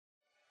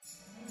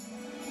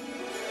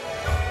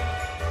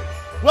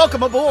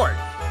Welcome aboard!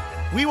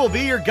 We will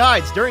be your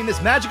guides during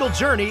this magical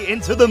journey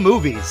into the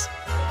movies.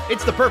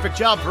 It's the perfect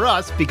job for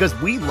us because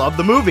we love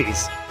the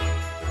movies.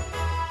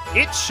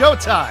 It's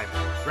showtime!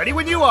 Ready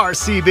when you are,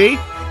 CB!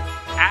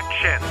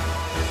 Action!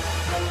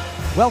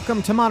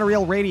 Welcome to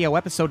Monorail Radio,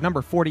 episode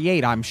number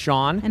 48. I'm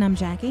Sean. And I'm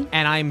Jackie.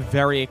 And I'm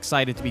very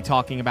excited to be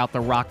talking about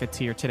The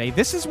Rocketeer today.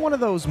 This is one of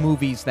those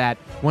movies that,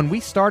 when we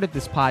started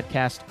this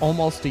podcast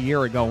almost a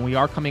year ago, and we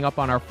are coming up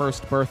on our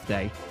first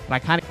birthday,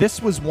 and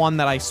this was one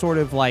that I sort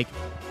of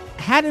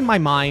had in my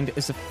mind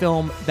as a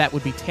film that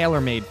would be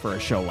tailor-made for a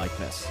show like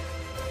this.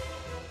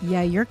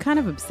 Yeah, you're kind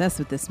of obsessed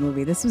with this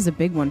movie. This was a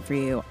big one for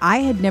you. I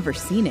had never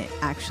seen it,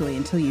 actually,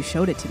 until you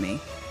showed it to me.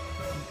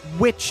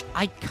 Which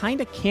I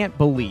kind of can't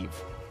believe.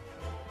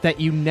 That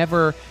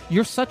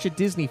you're such a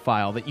Disney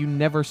file that you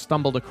never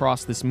stumbled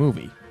across this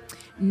movie.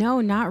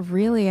 No, not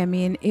really. I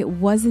mean, it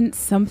wasn't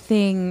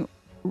something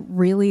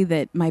really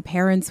that my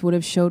parents would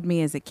have showed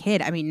me as a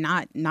kid. I mean,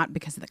 not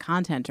because of the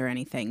content or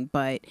anything,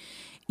 but,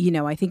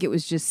 I think it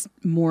was just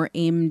more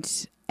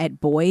aimed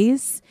at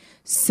boys.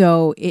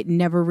 So it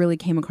never really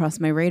came across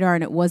my radar.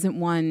 And it wasn't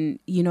one,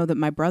 that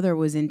my brother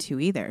was into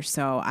either.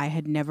 So I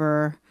had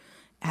never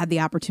had the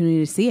opportunity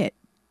to see it.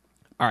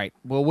 All right,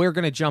 well, we're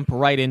going to jump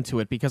right into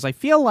it because I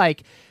feel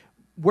like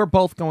we're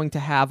both going to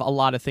have a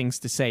lot of things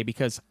to say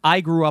because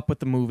I grew up with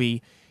the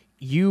movie,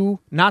 you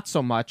not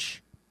so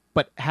much,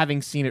 but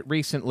having seen it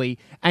recently,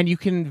 and you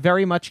can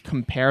very much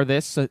compare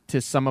this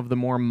to some of the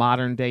more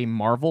modern-day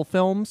Marvel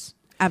films.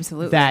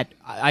 Absolutely. That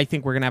I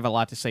think we're going to have a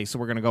lot to say, so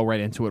we're going to go right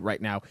into it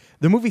right now.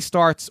 The movie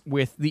starts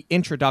with the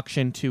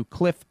introduction to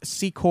Cliff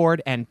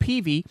Secord and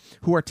Peavy,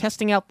 who are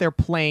testing out their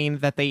plane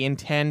that they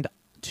intend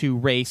to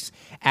race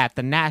at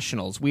the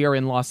Nationals. We are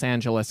in Los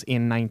Angeles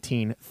in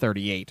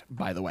 1938,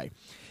 by the way.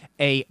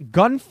 A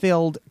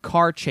gun-filled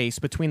car chase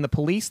between the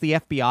police, the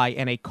FBI,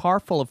 and a car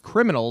full of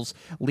criminals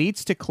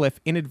leads to Cliff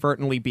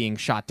inadvertently being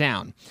shot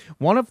down.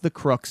 One of the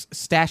crooks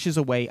stashes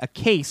away a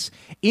case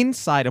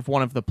inside of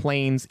one of the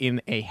planes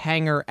in a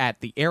hangar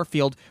at the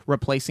airfield,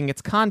 replacing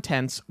its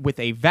contents with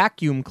a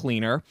vacuum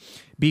cleaner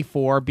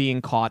before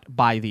being caught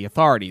by the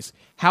authorities.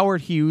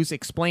 Howard Hughes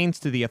explains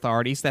to the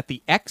authorities that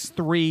the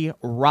X-3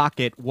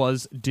 rocket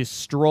was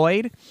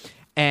destroyed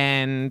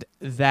and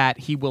that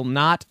he will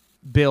not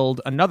build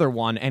another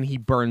one, and he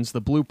burns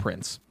the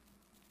blueprints.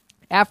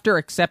 After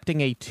accepting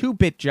a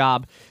 2-bit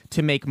job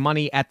to make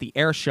money at the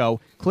air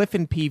show, Cliff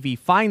and Peavy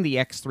find the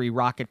X-3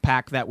 rocket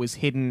pack that was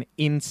hidden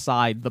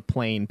inside the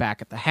plane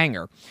back at the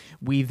hangar.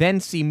 We then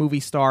see movie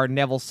star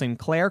Neville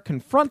Sinclair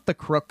confront the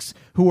crooks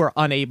who are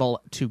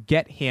unable to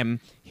get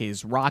him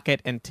his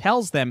rocket and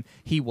tells them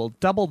he will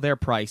double their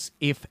price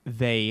if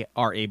they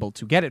are able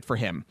to get it for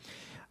him.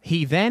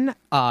 He then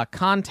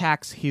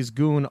contacts his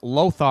goon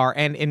Lothar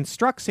and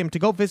instructs him to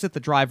go visit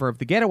the driver of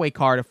the getaway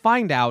car to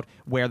find out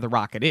where the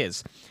rocket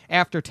is.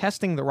 After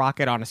testing the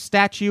rocket on a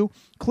statue,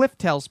 Cliff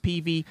tells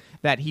Peavy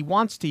that he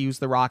wants to use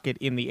the rocket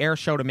in the air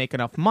show to make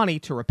enough money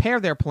to repair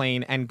their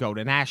plane and go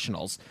to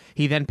Nationals.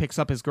 He then picks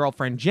up his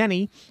girlfriend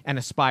Jenny, an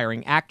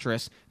aspiring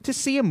actress, to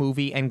see a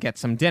movie and get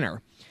some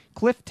dinner.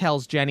 Cliff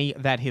tells Jenny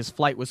that his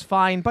flight was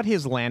fine, but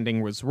his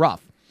landing was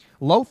rough.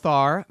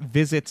 Lothar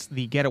visits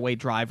the getaway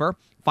driver,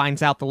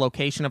 finds out the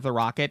location of the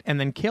rocket, and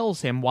then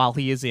kills him while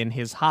he is in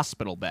his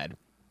hospital bed.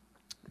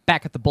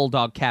 Back at the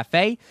Bulldog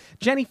Cafe,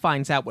 Jenny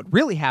finds out what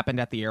really happened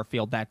at the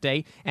airfield that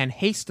day and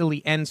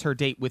hastily ends her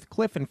date with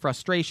Cliff in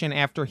frustration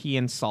after he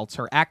insults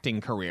her acting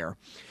career.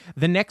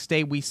 The next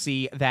day, we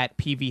see that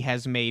Peavy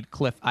has made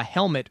Cliff a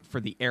helmet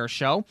for the air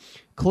show.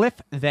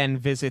 Cliff then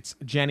visits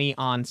Jenny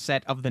on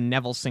set of the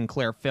Neville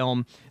Sinclair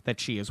film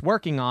that she is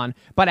working on,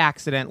 but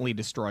accidentally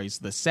destroys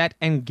the set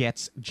and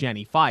gets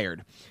Jenny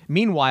fired.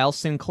 Meanwhile,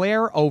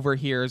 Sinclair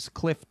overhears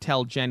Cliff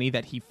tell Jenny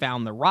that he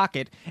found the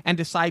rocket and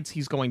decides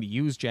he's going to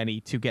use Jenny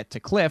to get to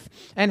Cliff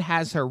and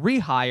has her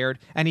rehired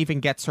and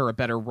even gets her a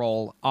better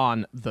role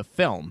on the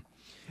film.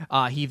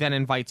 He then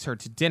invites her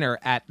to dinner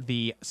at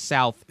the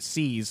South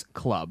Seas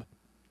Club.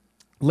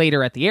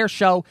 Later at the air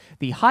show,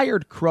 the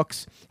hired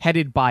crooks,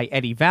 headed by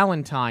Eddie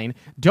Valentine,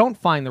 don't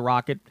find the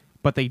rocket,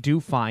 but they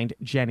do find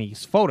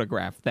Jenny's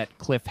photograph that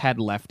Cliff had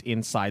left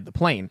inside the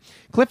plane.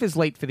 Cliff is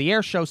late for the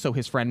air show, so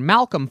his friend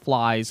Malcolm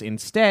flies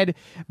instead,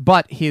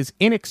 but his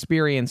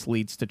inexperience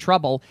leads to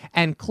trouble,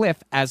 and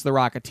Cliff, as the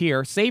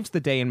Rocketeer, saves the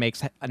day and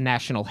makes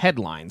national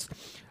headlines.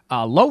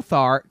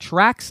 Lothar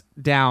tracks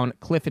down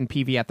Cliff and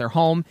Peavy at their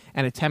home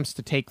and attempts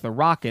to take the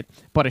rocket,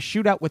 but a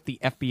shootout with the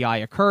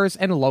FBI occurs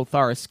and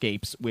Lothar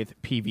escapes with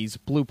Peavy's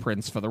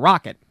blueprints for the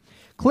rocket.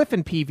 Cliff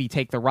and Peavy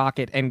take the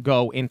rocket and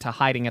go into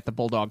hiding at the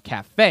Bulldog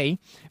Cafe.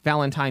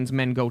 Valentine's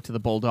men go to the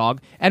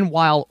Bulldog, and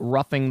while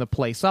roughing the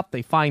place up,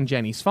 they find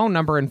Jenny's phone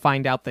number and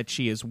find out that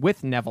she is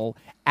with Neville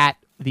at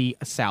the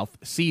South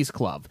Seas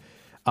Club.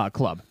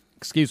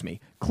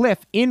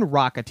 Cliff, in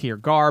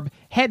Rocketeer garb,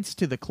 heads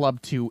to the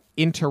club to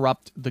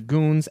interrupt the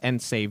goons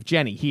and save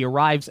Jenny. He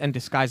arrives and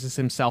disguises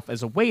himself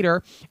as a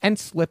waiter and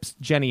slips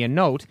Jenny a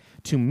note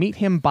to meet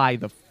him by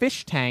the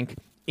fish tank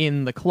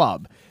in the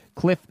club.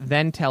 Cliff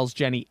then tells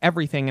Jenny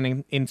everything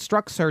and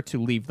instructs her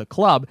to leave the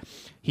club.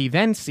 He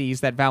then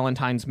sees that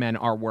Valentine's men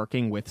are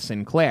working with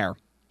Sinclair.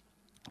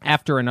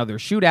 After another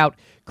shootout,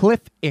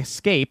 Cliff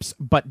escapes,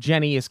 but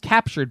Jenny is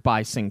captured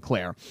by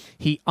Sinclair.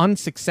 He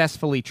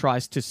unsuccessfully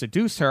tries to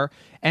seduce her,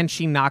 and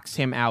she knocks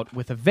him out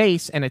with a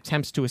vase and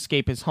attempts to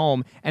escape his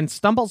home and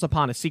stumbles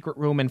upon a secret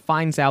room and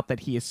finds out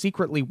that he is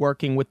secretly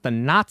working with the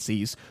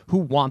Nazis who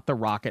want the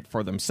rocket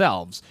for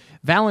themselves.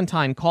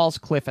 Valentine calls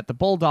Cliff at the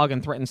Bulldog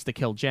and threatens to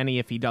kill Jenny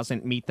if he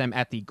doesn't meet them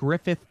at the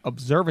Griffith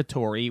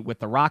Observatory with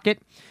the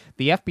rocket.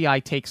 The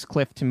FBI takes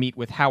Cliff to meet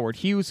with Howard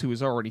Hughes, who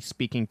is already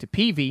speaking to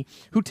Peavy,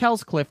 who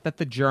tells Cliff that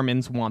the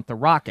Germans want the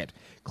rocket.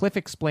 Cliff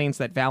explains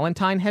that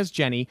Valentine has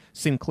Jenny,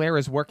 Sinclair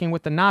is working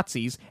with the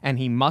Nazis, and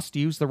he must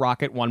use the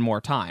rocket one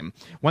more time.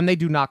 When they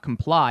do not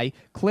comply,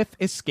 Cliff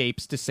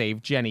escapes to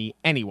save Jenny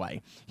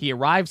anyway. He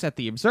arrives at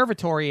the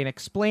observatory and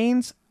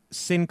explains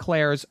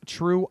Sinclair's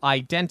true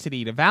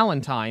identity to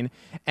Valentine,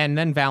 and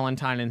then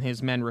Valentine and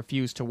his men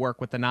refuse to work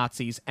with the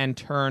Nazis and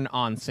turn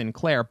on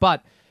Sinclair.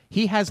 But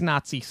he has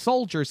Nazi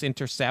soldiers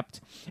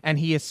intercept, and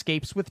he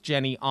escapes with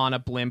Jenny on a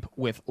blimp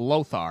with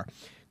Lothar.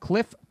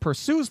 Cliff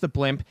pursues the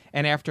blimp,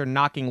 and after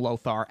knocking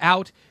Lothar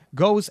out,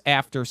 goes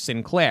after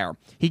Sinclair.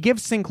 He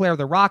gives Sinclair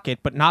the rocket,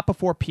 but not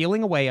before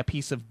peeling away a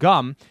piece of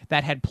gum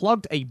that had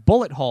plugged a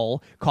bullet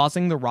hole,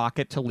 causing the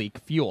rocket to leak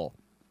fuel.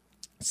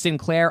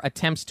 Sinclair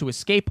attempts to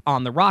escape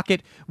on the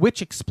rocket,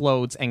 which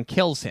explodes and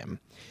kills him.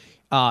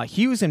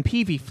 Hughes and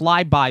Peavy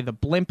fly by the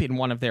blimp in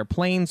one of their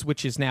planes,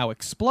 which is now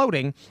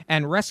exploding,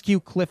 and rescue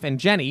Cliff and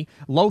Jenny.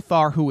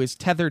 Lothar, who is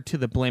tethered to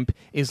the blimp,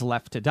 is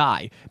left to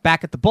die.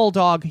 Back at the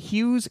Bulldog,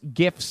 Hughes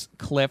gifts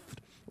Cliff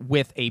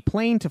with a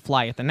plane to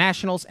fly at the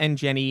Nationals, and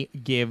Jenny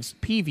gives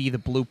Peavy the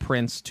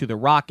blueprints to the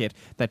rocket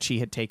that she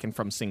had taken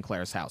from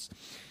Sinclair's house.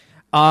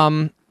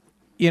 At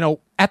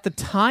the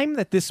time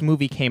that this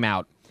movie came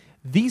out,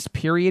 these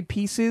period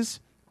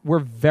pieces were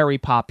very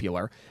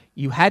popular.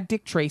 You had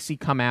Dick Tracy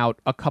come out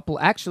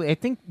I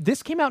think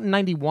this came out in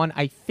 91.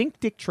 I think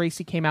Dick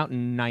Tracy came out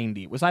in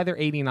 90. It was either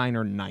 89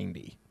 or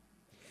 90.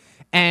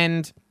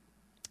 And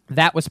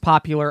that was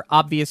popular.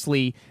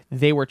 Obviously,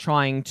 they were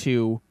trying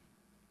to,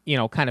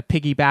 kind of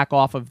piggyback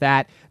off of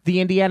that. The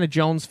Indiana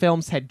Jones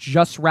films had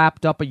just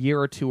wrapped up a year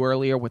or two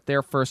earlier with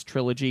their first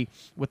trilogy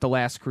with The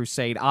Last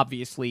Crusade.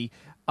 Obviously,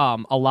 a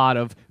lot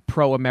of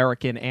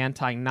pro-American,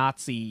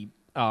 anti-Nazi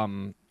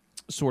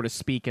so to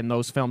speak, in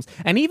those films.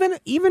 And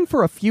even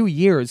for a few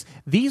years,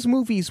 these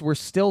movies were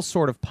still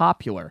sort of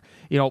popular.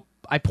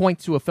 I point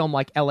to a film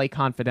like L.A.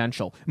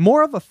 Confidential.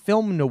 More of a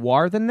film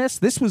noir than this.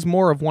 This was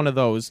more of one of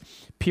those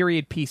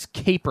period piece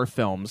caper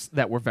films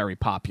that were very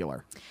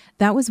popular.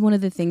 That was one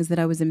of the things that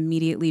I was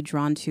immediately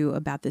drawn to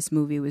about this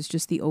movie, was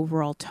just the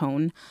overall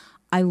tone.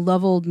 I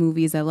love old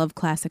movies. I love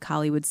classic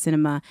Hollywood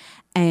cinema.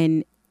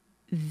 And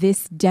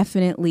this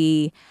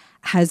definitely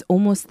has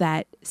almost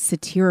that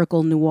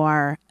satirical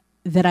noir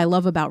that I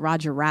love about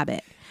Roger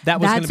Rabbit. That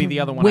was going to be the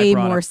other one I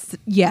brought up.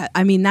 Yeah,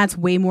 I mean, that's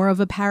way more of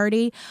a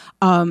parody,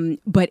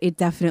 but it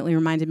definitely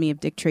reminded me of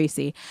Dick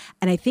Tracy.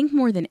 And I think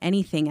more than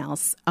anything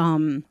else,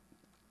 the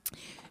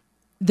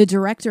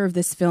director of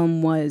this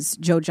film was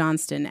Joe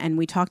Johnston, and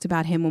we talked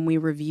about him when we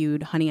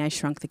reviewed Honey, I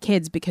Shrunk the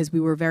Kids, because we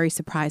were very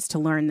surprised to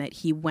learn that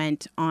he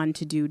went on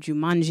to do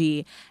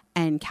Jumanji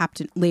and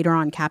later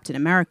on Captain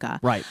America.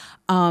 Right.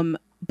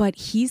 But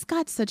he's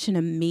got such an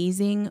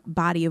amazing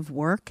body of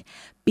work,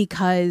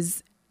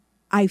 because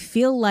I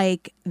feel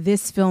like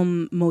this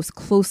film most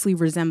closely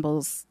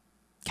resembles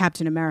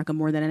Captain America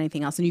more than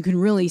anything else. And you can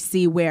really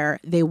see where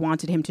they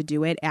wanted him to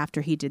do it after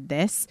he did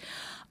this.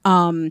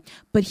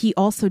 But he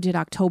also did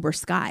October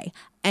Sky.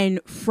 And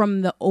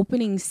from the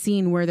opening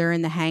scene where they're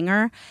in the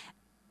hangar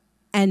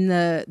and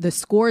the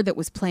score that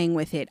was playing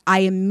with it,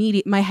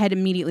 my head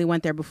immediately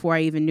went there before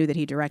I even knew that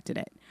he directed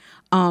it.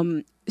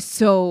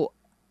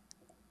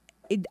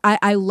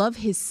 I love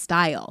his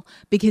style,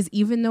 because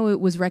even though it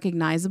was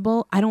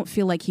recognizable, I don't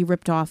feel like he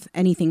ripped off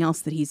anything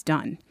else that he's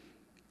done.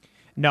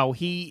 No,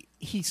 he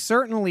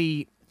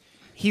certainly,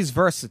 he's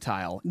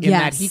versatile in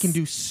that he can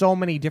do so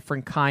many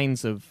different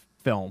kinds of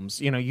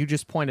films. You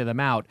just pointed them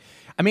out.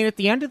 I mean, at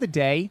the end of the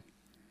day,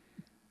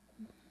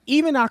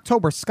 even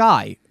October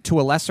Sky, to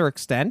a lesser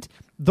extent,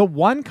 the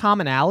one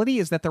commonality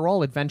is that they're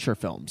all adventure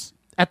films.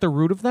 At the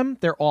root of them,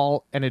 they're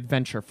all an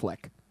adventure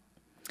flick.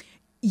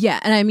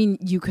 Yeah, and I mean,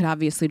 you could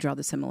obviously draw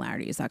the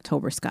similarities.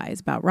 October Sky is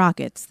about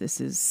rockets.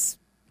 This is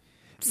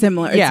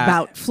similar. Yeah. It's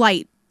about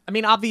flight. I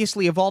mean,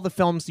 obviously, of all the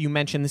films you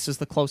mentioned, this is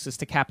the closest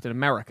to Captain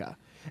America,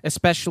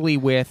 especially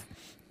with,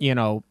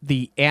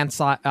 the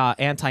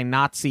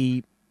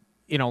anti-Nazi,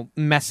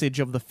 message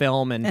of the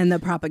film. And the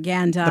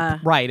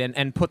propaganda. Right,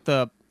 and put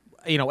the,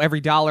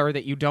 every dollar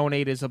that you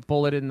donate is a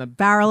bullet in the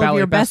barrel of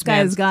your best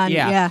guy's gun.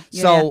 Yeah.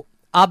 So,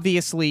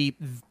 obviously,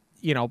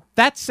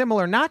 that's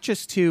similar not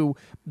just to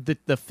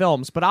the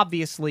films, but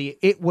obviously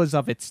it was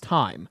of its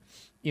time,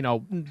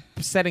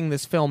 setting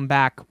this film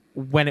back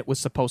when it was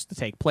supposed to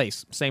take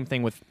place. Same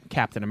thing with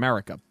Captain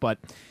America. But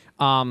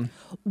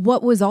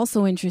What was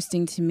also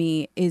interesting to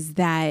me is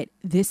that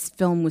this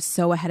film was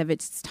so ahead of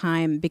its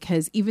time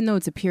because even though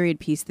it's a period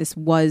piece, this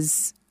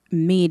was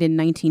made in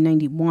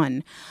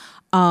 1991.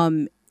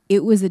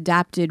 It was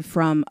adapted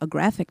from a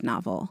graphic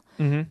novel.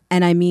 Mm-hmm.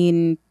 And I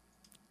mean,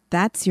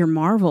 that's your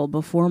Marvel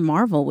before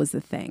Marvel was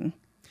a thing.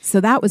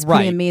 So that was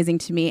pretty amazing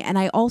to me. And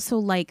I also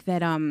like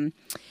that,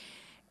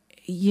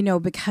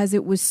 because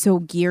it was so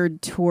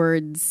geared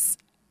towards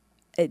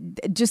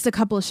just a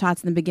couple of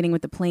shots in the beginning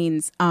with the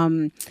planes,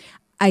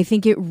 I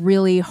think it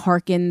really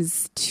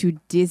harkens to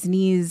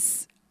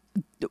Disney's,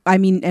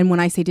 and when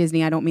I say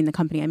Disney, I don't mean the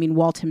company, I mean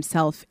Walt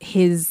himself,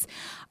 his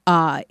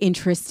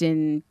interest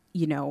in,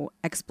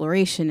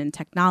 exploration and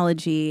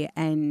technology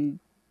and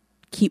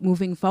keep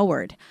moving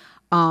forward.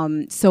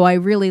 So I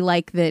really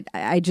like that.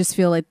 I just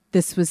feel like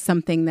this was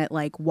something that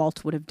like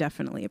Walt would have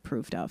definitely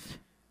approved of.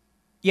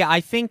 Yeah, I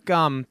think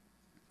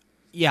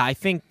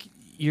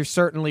you're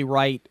certainly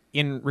right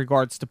in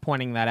regards to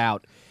pointing that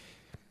out.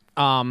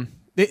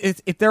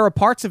 If there are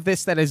parts of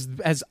this that is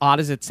as odd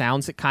as it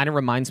sounds, it kind of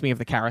reminds me of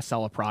the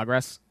Carousel of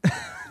Progress.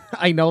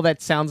 I know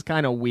that sounds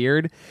kind of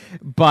weird,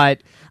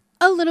 but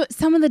a little.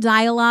 Some of the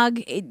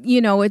dialogue,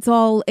 it's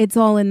all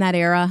in that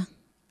era.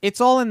 It's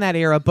all in that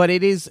era, but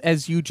it is,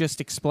 as you just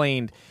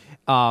explained,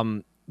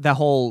 the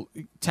whole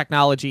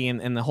technology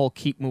and the whole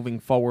keep moving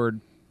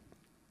forward,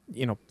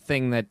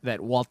 thing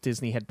that Walt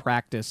Disney had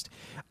practiced.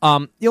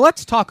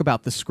 Let's talk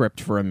about the script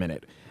for a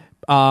minute.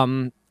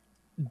 I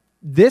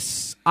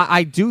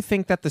do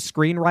think that the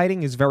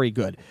screenwriting is very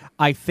good.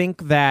 I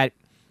think that,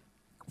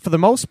 for the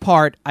most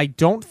part, I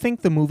don't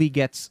think the movie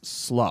gets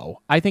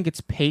slow. I think it's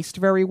paced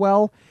very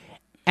well,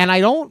 and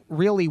I don't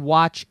really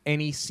watch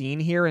any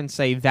scene here and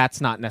say that's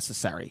not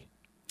necessary.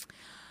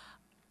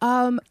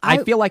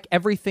 I feel like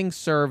everything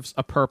serves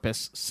a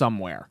purpose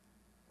somewhere.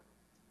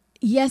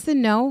 Yes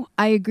and no.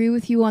 I agree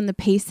with you on the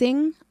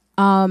pacing.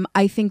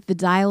 I think the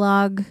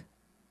dialogue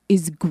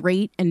is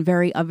great and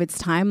very of its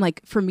time.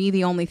 Like, for me,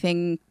 the only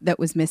thing that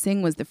was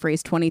missing was the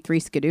phrase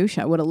 23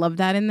 skadoosh. I would have loved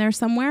that in there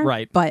somewhere.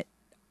 Right. But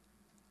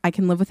I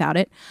can live without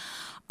it.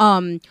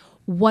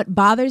 What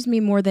bothers me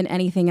more than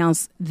anything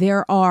else,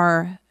 there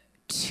are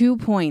 2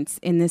 points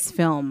in this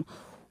film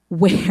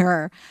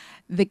where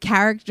the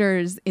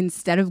characters,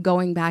 instead of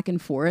going back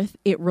and forth,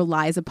 it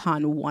relies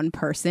upon one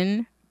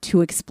person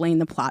to explain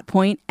the plot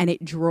point, and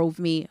it drove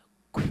me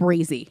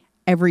crazy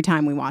every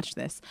time we watched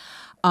this.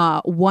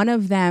 One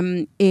of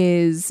them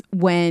is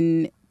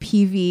when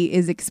Peavy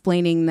is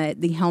explaining that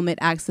the helmet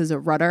acts as a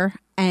rudder,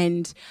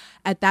 and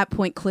at that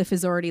point Cliff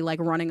is already like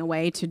running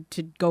away to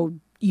go,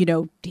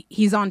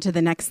 he's on to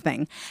the next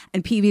thing,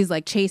 and Peavy's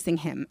like chasing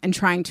him and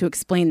trying to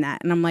explain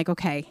that, and I'm like,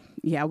 okay,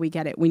 yeah, we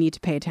get it, we need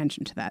to pay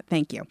attention to that,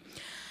 thank you.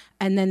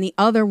 And then the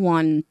other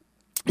one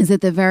is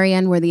at the very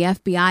end where the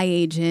FBI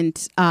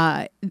agent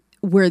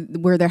where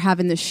they're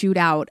having the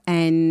shootout,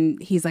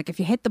 and he's like, if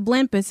you hit the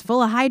blimp, it's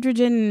full of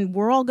hydrogen,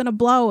 we're all gonna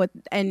blow it.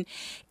 And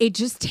it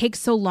just takes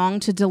so long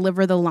to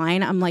deliver the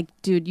line. I'm like,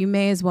 dude, you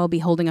may as well be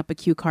holding up a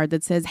cue card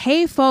that says,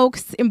 hey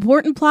folks,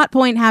 important plot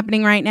point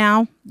happening right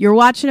now, you're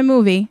watching a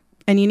movie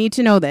and you need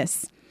to know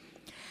this.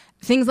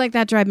 Things like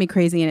that drive me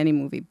crazy in any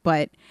movie,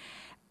 but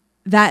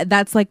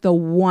that's like the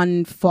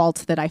one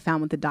fault that I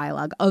found with the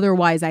dialogue.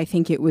 Otherwise, I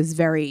think it was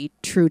very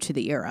true to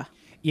the era.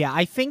 Yeah,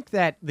 I think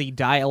that the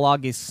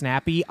dialogue is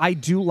snappy. I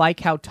do like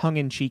how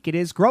tongue-in-cheek it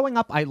is. Growing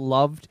up, I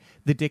loved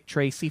the Dick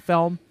Tracy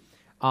film,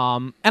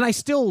 and I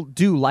still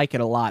do like it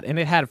a lot, and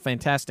it had a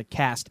fantastic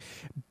cast.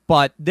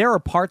 But there are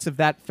parts of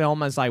that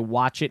film, as I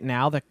watch it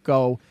now, that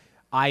go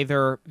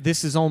either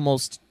this is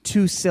almost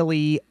too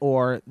silly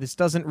or this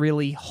doesn't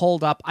really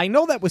hold up. I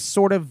know that was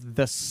sort of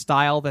the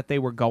style that they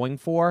were going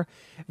for,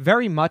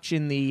 very much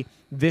in the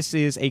this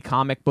is a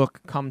comic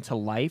book come to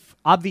life.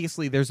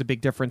 Obviously, there's a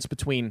big difference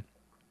between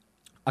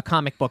a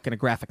comic book and a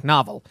graphic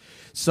novel.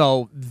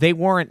 So they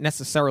weren't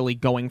necessarily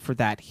going for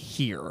that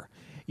here.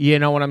 You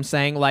know what I'm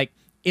saying? Like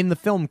in the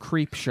film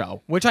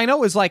Creepshow, which I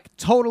know is like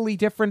totally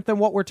different than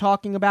what we're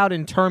talking about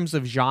in terms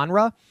of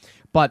genre,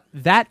 but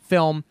that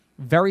film,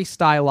 very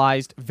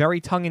stylized, very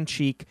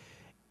tongue-in-cheek,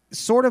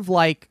 sort of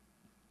like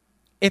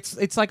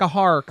it's like a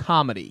horror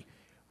comedy,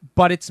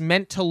 but it's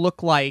meant to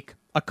look like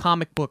a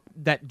comic book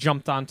that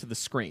jumped onto the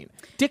screen.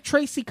 Dick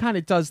Tracy kind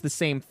of does the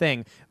same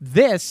thing.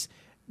 This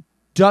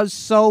does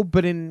so,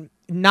 but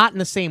not in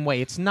the same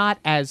way. It's not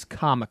as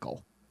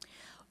comical.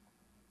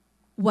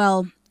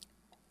 Well,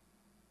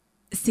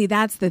 see,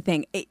 that's the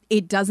thing.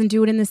 It doesn't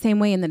do it in the same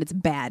way, and that it's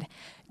bad.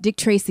 Dick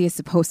Tracy is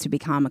supposed to be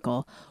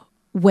comical.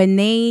 When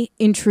they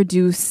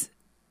introduce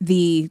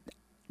I'm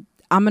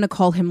going to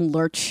call him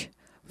Lurch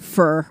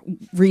for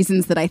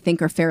reasons that I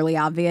think are fairly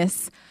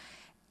obvious,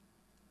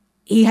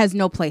 he has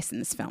no place in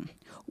this film.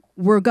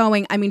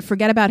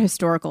 Forget about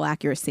historical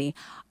accuracy.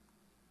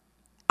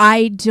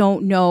 I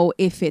don't know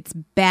if it's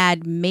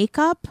bad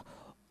makeup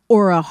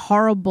or a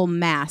horrible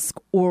mask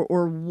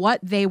or what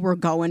they were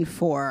going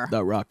for.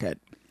 The rocket.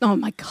 Oh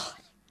my God.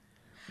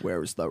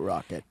 Where's the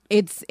rocket?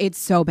 It's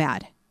so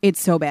bad. It's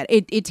so bad.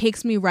 It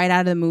takes me right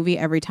out of the movie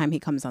every time he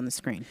comes on the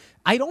screen.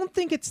 I don't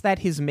think it's that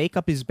his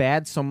makeup is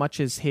bad so much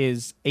as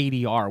his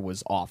ADR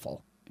was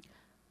awful.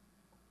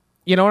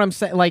 You know what I'm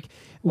saying? Like,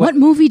 What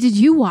movie did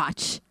you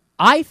watch?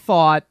 I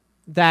thought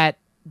that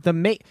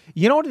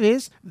you know what it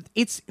is?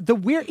 It's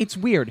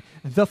weird.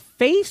 The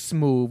face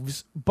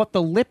moves, but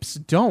the lips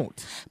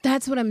don't.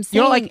 That's what I'm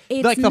saying. You know, like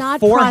it's the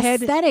not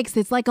forehead, prosthetics.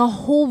 It's like a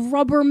whole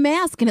rubber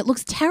mask, and it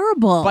looks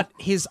terrible. but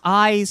his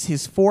eyes,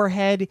 his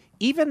forehead,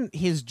 even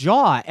his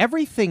jaw,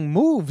 everything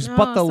moves,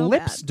 but the so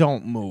lips bad.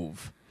 don't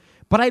move.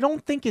 But I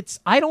don't think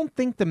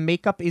the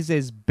makeup is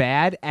as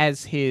bad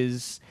as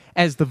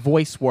the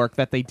voice work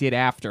that they did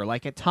after.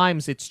 Like at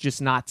times it's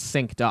just not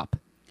synced up.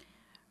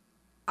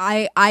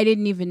 I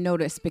didn't even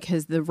notice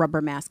because the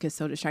rubber mask is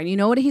so distracting. You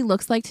know what he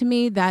looks like to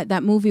me?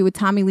 That movie with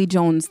Tommy Lee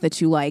Jones that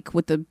you like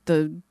with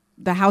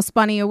the house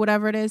bunny or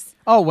whatever it is.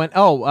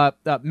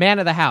 Man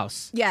of the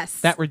House. Yes.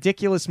 That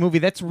ridiculous movie.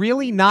 That's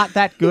really not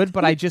that good,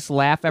 but I just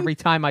laugh every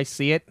time I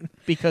see it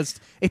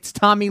because it's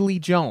Tommy Lee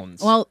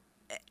Jones. Well,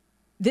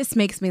 this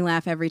makes me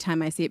laugh every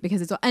time I see it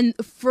because and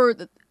for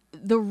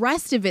the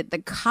rest of it, the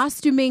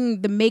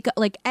costuming, the makeup,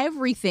 like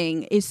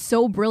everything is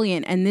so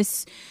brilliant, and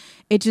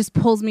it just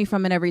pulls me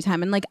from it every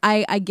time. And like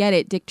I get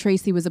it, Dick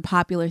Tracy was a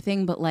popular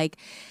thing, but like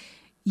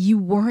you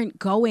weren't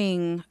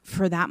going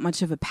for that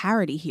much of a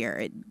parody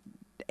here.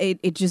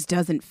 It just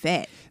doesn't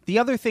fit. The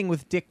other thing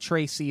with Dick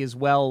Tracy as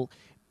well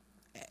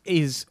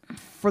is,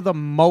 for the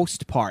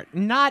most part,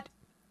 not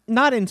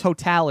in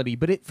totality,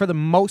 but for the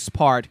most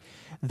part,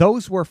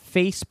 those were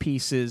face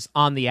pieces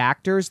on the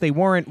actors. They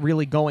weren't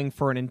really going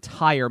for an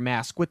entire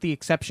mask, with the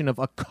exception of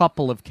a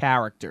couple of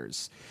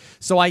characters.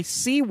 So I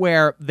see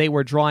where they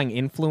were drawing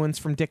influence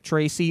from Dick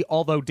Tracy,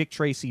 although Dick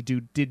Tracy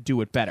did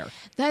do it better.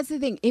 That's the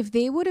thing. If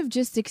they would have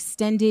just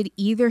extended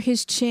either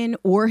his chin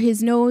or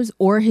his nose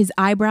or his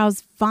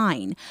eyebrows,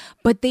 fine.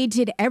 But they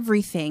did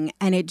everything,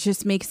 and it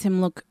just makes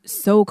him look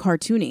so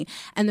cartoony.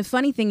 And the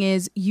funny thing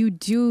is, you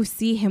do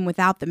see him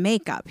without the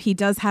makeup. He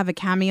does have a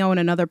cameo in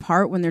another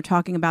part when they're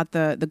talking about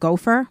the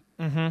gopher.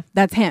 Mm-hmm.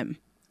 That's him.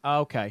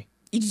 Okay.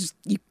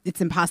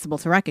 It's impossible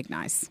to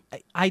recognize.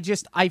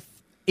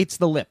 It's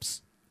the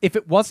lips. If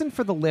it wasn't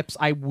for the lips,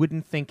 I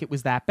wouldn't think it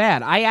was that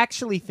bad. I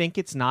actually think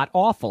it's not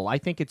awful. I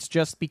think it's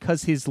just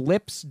because his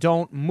lips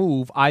don't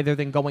move other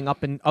than going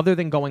up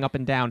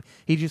and down.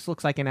 He just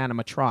looks like an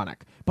animatronic.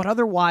 But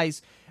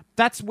otherwise,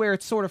 that's where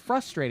it's sort of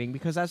frustrating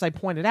because, as I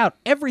pointed out,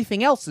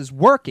 everything else is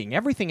working.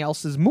 Everything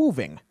else is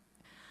moving.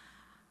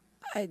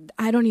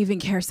 I don't even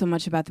care so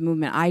much about the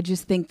movement. I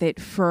just think that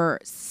for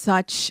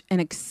such an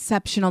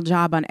exceptional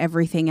job on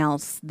everything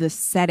else, the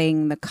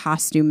setting, the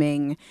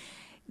costuming,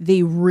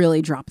 they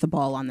really dropped the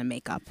ball on the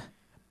makeup.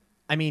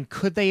 I mean,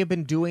 could they have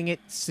been doing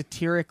it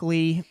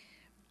satirically?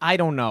 I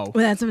don't know.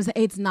 Well, that's what I'm saying.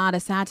 It's not a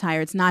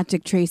satire. It's not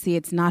Dick Tracy.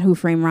 It's not Who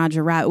Framed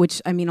Roger Rabbit,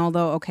 which, I mean,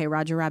 although, okay,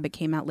 Roger Rabbit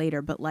came out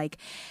later, but like,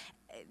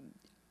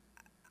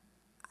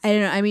 I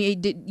don't know. I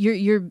mean,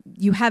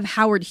 you have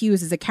Howard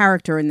Hughes as a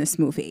character in this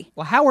movie.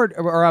 Well,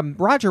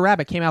 Roger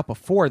Rabbit came out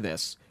before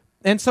this,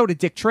 and so did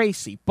Dick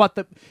Tracy.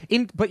 But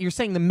you're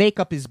saying the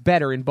makeup is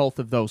better in both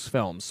of those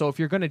films. So if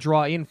you're going to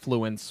draw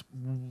influence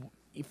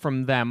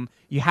from them,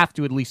 you have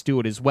to at least do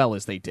it as well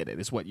as they did it.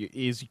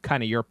 Is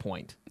kind of your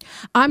point.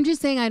 I'm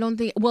just saying I don't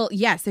think. Well,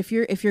 yes, if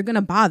you're going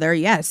to bother,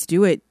 yes,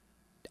 do it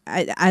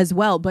as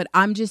well. But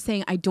I'm just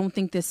saying I don't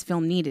think this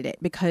film needed it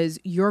because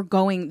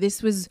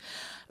this was.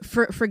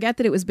 Forget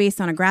that it was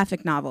based on a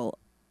graphic novel.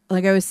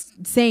 Like I was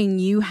saying,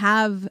 you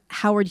have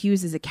Howard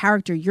Hughes as a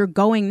character.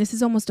 This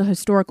is almost a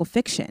historical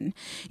fiction.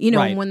 You know,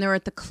 right. When they're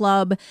at the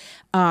club,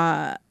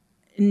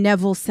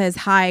 Neville says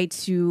hi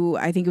to,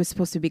 I think it was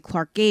supposed to be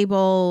Clark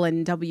Gable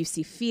and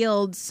W.C.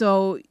 Fields.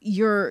 So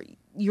you're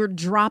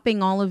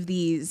dropping all of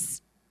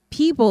these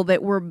people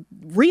that were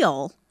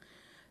real.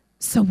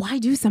 So why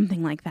do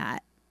something like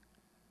that?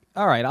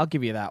 All right, I'll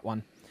give you that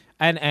one.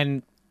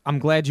 And I'm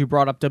glad you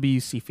brought up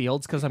W.C.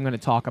 Fields because I'm going to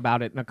talk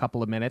about it in a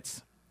couple of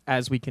minutes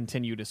as we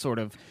continue to sort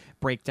of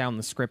break down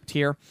the script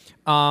here.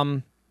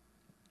 I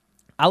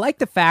like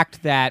the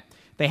fact that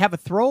they have a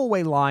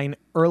throwaway line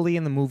early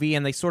in the movie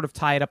and they sort of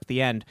tie it up at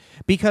the end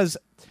because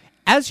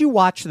as you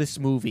watch this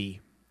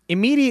movie,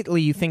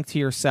 immediately you think to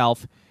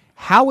yourself,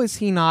 how is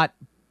he not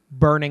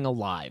burning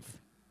alive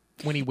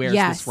when he wears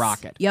this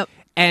rocket? Yep.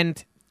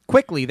 And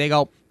quickly they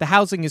go, the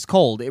housing is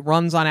cold. It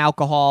runs on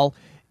alcohol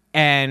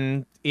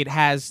and it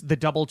has the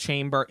double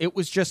chamber. It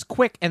was just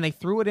quick, and they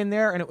threw it in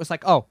there, and it was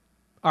like, oh,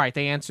 all right,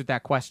 they answered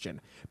that question.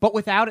 But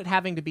without it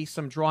having to be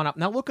some drawn up,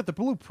 now look at the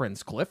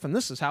blueprints, Cliff, and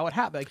this is how it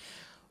happened.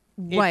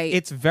 Right.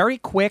 It's very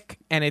quick,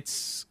 and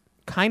it's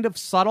kind of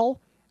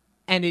subtle,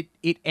 and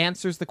it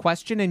answers the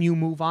question, and you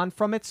move on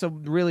from it. So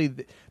really,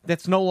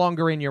 that's no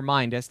longer in your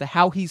mind as to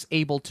how he's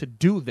able to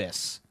do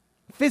this.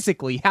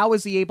 Physically, how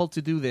is he able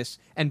to do this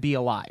and be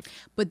alive?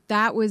 But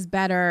that was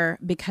better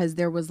because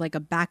there was like a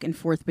back and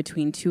forth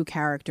between two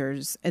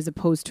characters as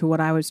opposed to what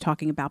I was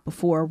talking about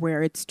before,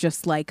 where it's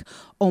just like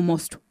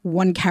almost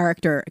one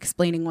character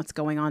explaining what's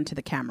going on to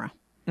the camera.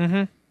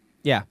 Mm-hmm.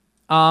 Yeah.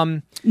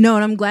 No,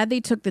 and I'm glad they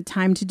took the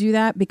time to do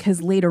that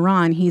because later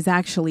on he's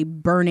actually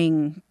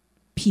burning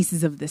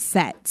pieces of the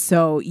set.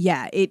 So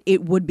yeah,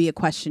 it would be a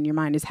question in your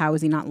mind is how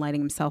is he not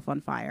lighting himself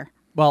on fire?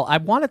 Well, I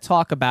want to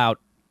talk about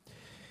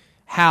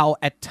how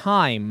at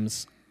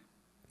times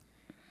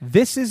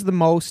this is the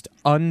most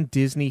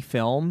un-Disney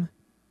film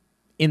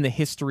in the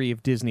history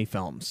of Disney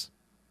films.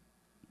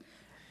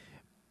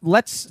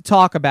 Let's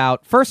talk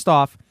about, first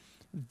off,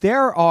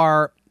 there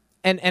are,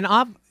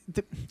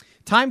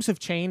 times have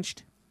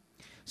changed,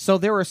 so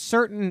there are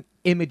certain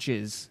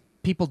images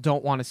people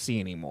don't want to see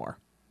anymore,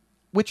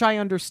 which I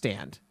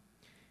understand.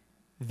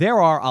 There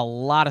are a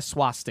lot of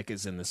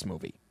swastikas in this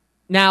movie.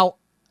 Now,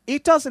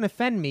 it doesn't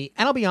offend me,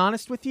 and I'll be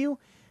honest with you,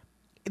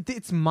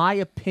 it's my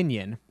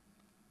opinion,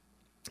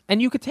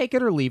 and you could take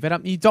it or leave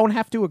it. You don't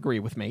have to agree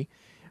with me.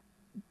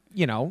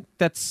 You know,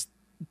 that's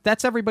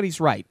everybody's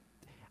right.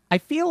 I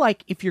feel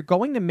like if you're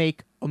going to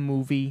make a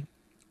movie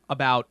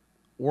about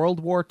World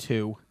War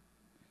II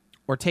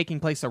or taking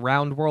place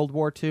around World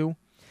War II,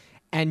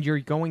 and you're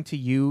going to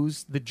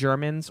use the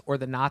Germans or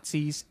the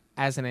Nazis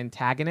as an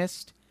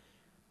antagonist,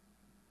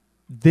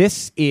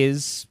 this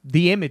is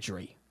the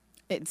imagery.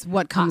 It's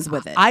what comes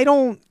with it.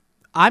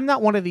 I'm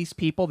not one of these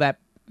people that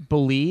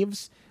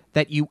believes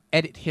that you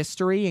edit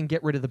history and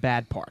get rid of the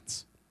bad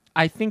parts.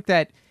 I think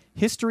that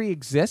history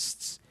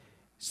exists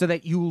so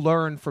that you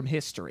learn from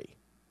history.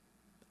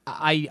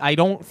 I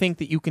don't think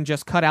that you can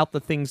just cut out the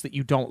things that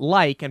you don't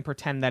like and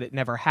pretend that it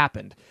never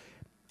happened.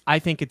 I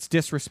think it's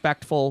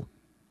disrespectful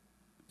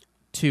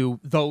to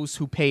those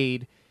who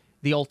paid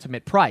the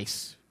ultimate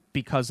price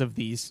because of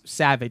these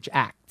savage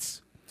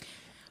acts.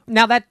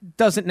 Now, that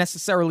doesn't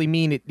necessarily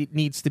mean it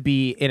needs to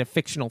be in a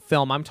fictional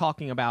film. I'm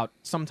talking about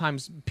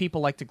sometimes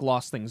people like to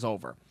gloss things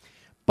over.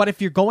 But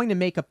if you're going to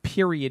make a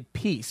period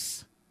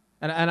piece,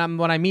 when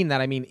I mean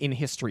that, I mean in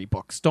history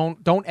books. Don't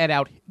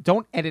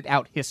edit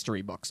out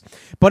history books.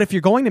 But if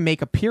you're going to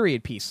make a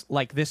period piece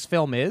like this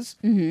film is,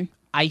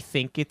 I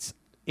think it's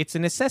a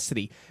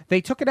necessity.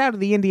 They took it out of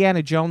the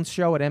Indiana Jones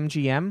show at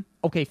MGM.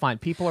 Okay, fine.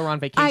 People are on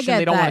vacation. I get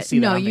they don't that. want to see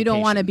that on No, you don't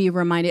want to be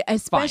reminded,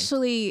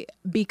 especially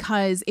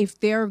because if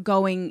they're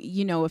going,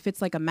 if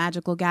it's like a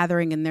magical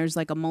gathering and there's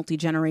like a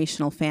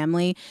multi-generational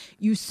family,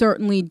 you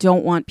certainly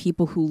don't want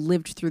people who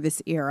lived through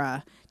this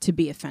era to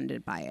be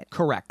offended by it.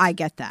 Correct. I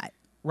get that.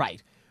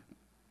 Right.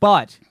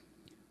 But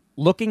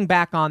looking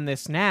back on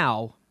this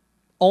now,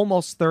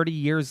 almost 30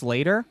 years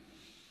later,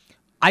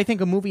 I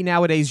think a movie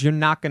nowadays, you're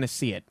not going to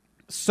see it.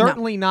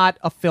 Certainly not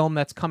a film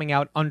that's coming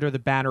out under the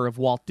banner of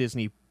Walt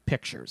Disney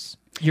Pictures.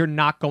 You're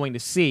not going to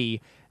see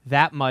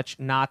that much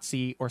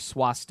Nazi or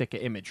swastika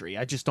imagery.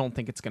 I just don't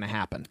think it's going to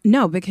happen.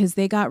 No, because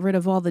they got rid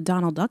of all the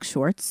Donald Duck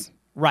shorts.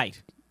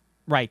 Right.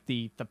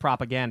 The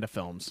propaganda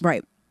films.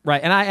 Right.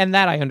 And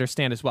that I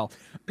understand as well.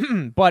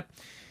 But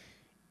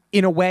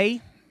in a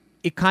way,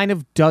 it kind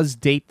of does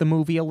date the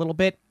movie a little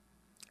bit,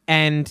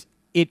 and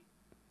it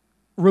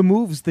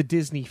removes the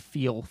Disney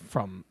feel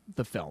from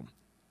the film.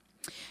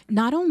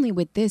 Not only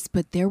with this,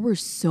 but there were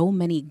so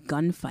many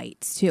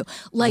gunfights too.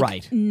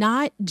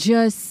 Not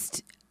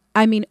just,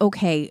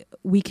 okay,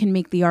 we can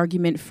make the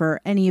argument for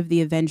any of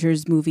the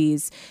Avengers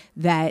movies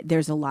that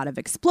there's a lot of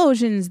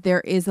explosions.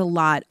 There is a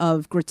lot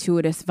of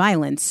gratuitous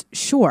violence,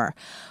 sure.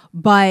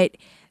 But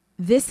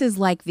this is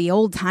like the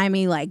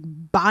old-timey, like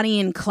Bonnie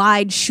and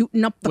Clyde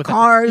shooting up the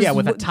cars.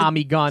 With a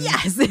Tommy gun.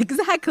 Yes,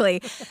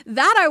 exactly.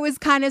 That I was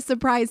kind of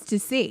surprised to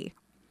see.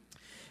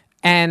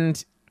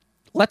 And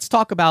let's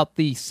talk about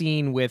the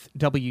scene with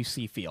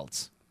W.C.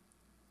 Fields.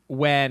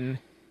 When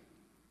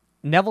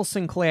Neville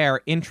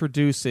Sinclair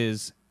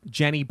introduces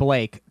Jenny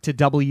Blake to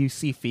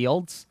W.C.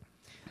 Fields,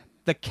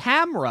 the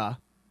camera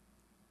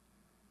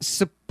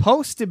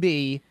supposed to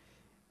be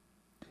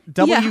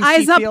W.C.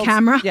 eyes Fields, up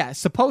camera. Yeah,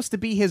 supposed to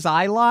be his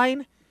eye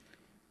line,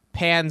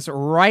 pans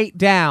right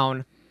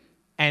down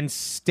and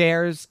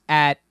stares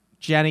at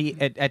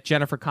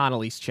Jennifer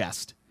Connelly's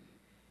chest.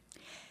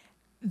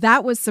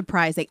 That was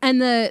surprising.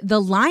 And the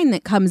line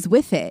that comes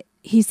with it,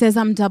 he says,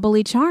 "I'm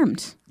doubly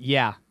charmed."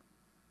 Yeah.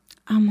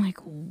 I'm like,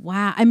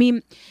 wow. I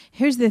mean,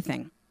 here's the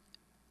thing.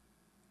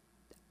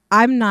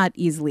 I'm not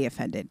easily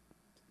offended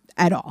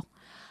at all.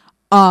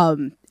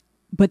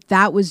 But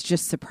that was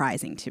just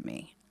surprising to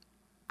me.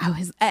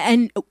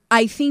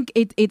 I think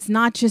it's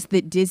not just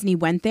that Disney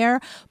went there,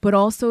 but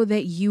also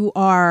that you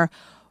are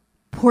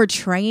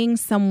portraying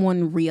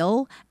someone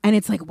real. And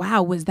it's like,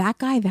 wow, was that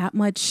guy that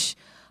much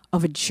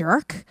of a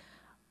jerk?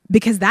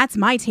 Because that's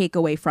my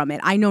takeaway from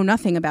it. I know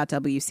nothing about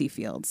W.C.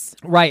 Fields.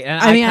 Right.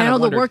 And I know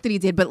the work that he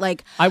did, but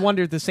like... I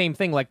wondered the same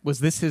thing. Like, was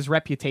this his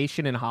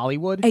reputation in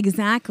Hollywood?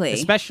 Exactly.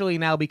 Especially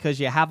now because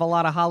you have a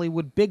lot of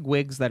Hollywood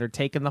bigwigs that are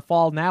taking the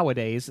fall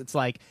nowadays. It's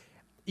like,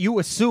 you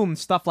assume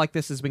stuff like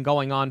this has been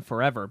going on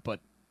forever. But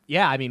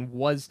yeah, I mean,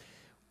 was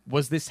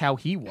this how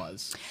he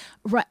was?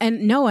 Right,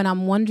 and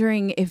I'm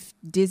wondering if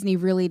Disney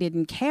really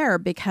didn't care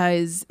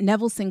because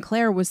Neville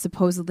Sinclair was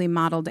supposedly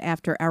modeled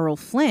after Errol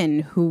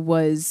Flynn, who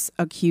was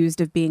accused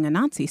of being a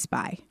Nazi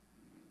spy.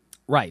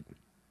 Right.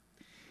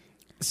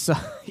 So,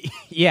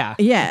 yeah.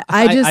 Yeah,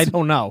 I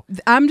don't know.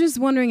 I'm just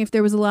wondering if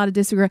there was a lot of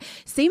disagreement.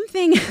 Same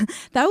thing.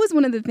 That was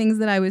one of the things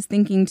that I was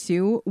thinking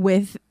too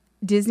with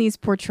Disney's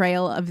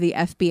portrayal of the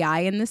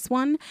FBI in this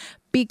one,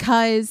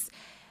 because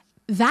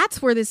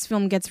that's where this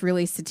film gets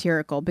really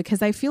satirical,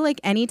 because I feel like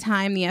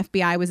anytime the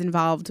FBI was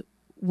involved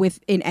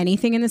in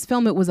anything in this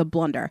film, it was a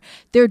blunder.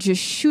 They're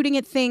just shooting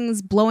at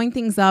things, blowing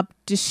things up,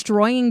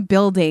 destroying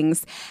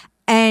buildings.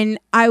 And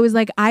I was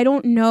like, I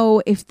don't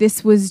know if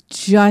this was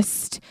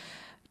just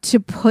to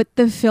put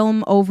the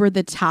film over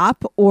the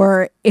top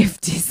or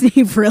if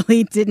Disney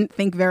really didn't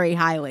think very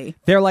highly.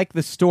 They're like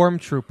the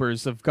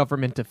stormtroopers of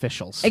government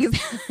officials.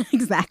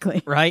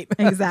 Exactly. Right?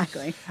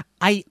 Exactly.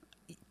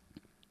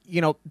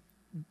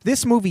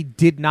 This movie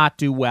did not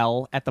do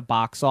well at the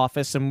box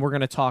office, and we're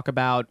going to talk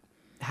about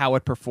how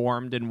it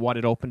performed and what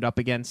it opened up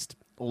against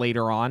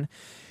later on.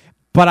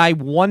 But I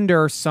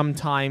wonder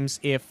sometimes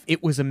if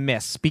it was a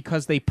miss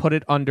because they put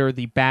it under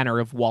the banner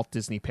of Walt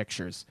Disney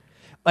Pictures.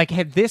 Like,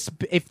 if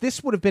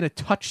this would have been a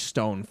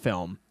Touchstone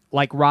film,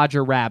 like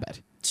Roger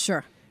Rabbit,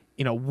 Sure.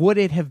 Would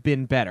it have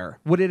been better?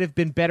 Would it have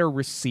been better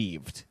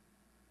received?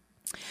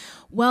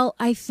 Well,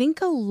 I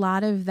think a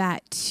lot of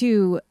that,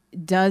 too,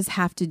 does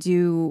have to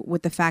do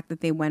with the fact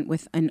that they went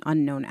with an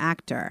unknown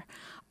actor.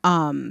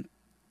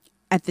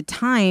 At the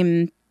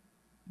time,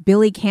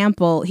 Billy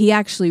Campbell, he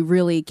actually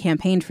really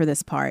campaigned for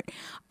this part.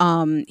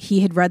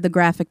 He had read the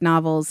graphic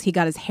novels. He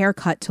got his hair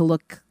cut to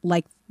look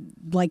like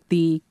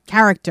the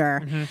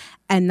character. Mm-hmm.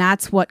 And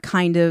that's what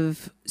kind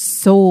of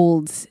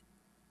sold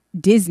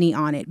Disney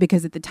on it,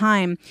 because at the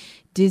time,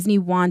 Disney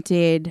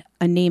wanted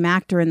a name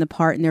actor in the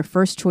part, and their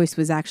first choice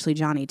was actually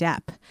Johnny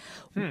Depp.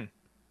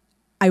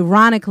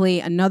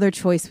 Ironically, another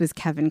choice was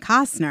Kevin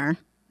Costner,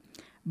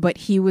 but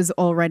he was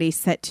already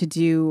set to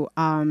do...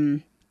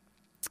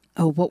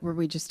 what were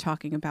we just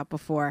talking about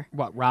before?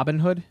 What, Robin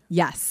Hood?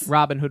 Yes.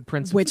 Robin Hood,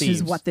 Prince of Which Thieves.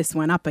 is what this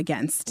went up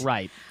against.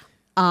 Right.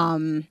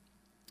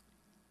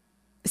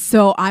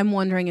 So I'm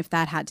wondering if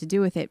that had to do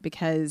with it,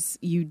 because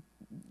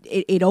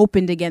it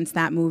opened against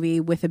that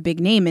movie with a big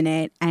name in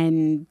it,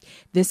 and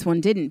this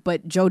one didn't.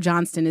 But Joe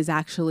Johnston is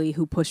actually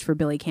who pushed for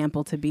Billy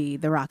Campbell to be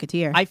the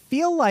Rocketeer. I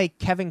feel like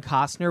Kevin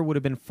Costner would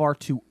have been far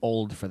too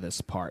old for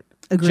this part.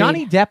 Agreed.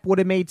 Johnny Depp would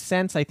have made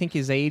sense. I think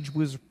his age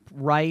was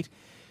right.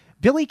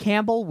 Billy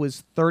Campbell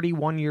was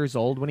 31 years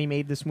old when he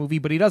made this movie,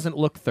 but he doesn't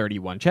look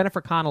 31. Jennifer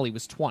Connelly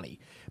was 20.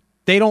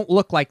 They don't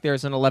look like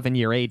there's an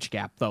 11-year age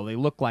gap, though. They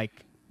look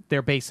like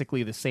they're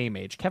basically the same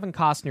age. Kevin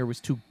Costner was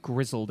too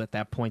grizzled at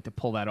that point to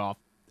pull that off.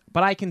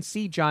 But I can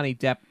see Johnny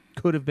Depp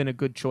could have been a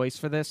good choice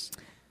for this.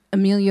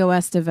 Emilio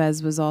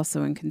Estevez was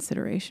also in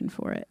consideration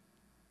for it.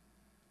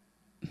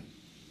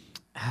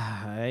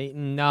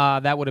 Nah,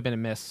 that would have been a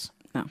miss.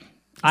 No.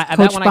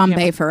 Coach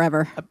Bombay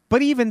forever.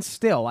 But even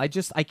still, I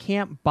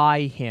can't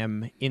buy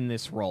him in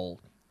this role.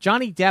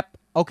 Johnny Depp,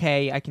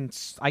 okay, I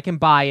can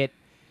buy it.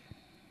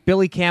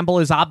 Billy Campbell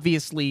is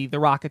obviously the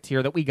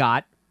Rocketeer that we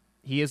got.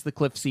 He is the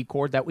Cliff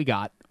Secord that we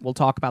got. We'll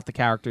talk about the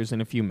characters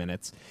in a few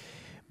minutes.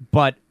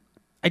 But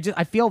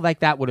I feel like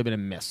that would have been a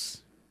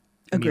miss.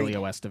 Agreed.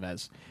 Emilio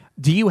Estevez.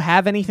 Do you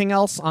have anything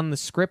else on the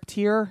script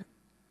here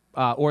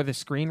or the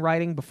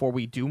screenwriting before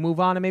we do move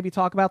on and maybe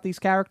talk about these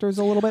characters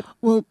a little bit?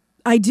 Well,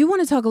 I do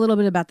want to talk a little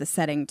bit about the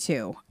setting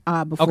too,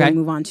 before we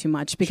move on too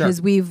much, because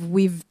Sure.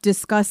 we've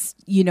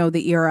discussed,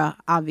 the era,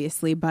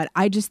 obviously, but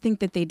I just think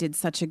that they did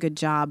such a good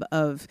job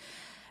of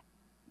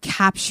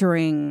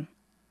capturing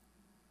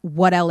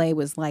what LA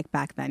was like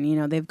back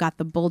then. They've got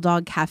the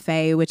Bulldog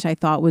Cafe, which I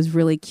thought was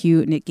really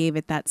cute, and it gave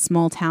it that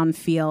small town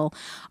feel.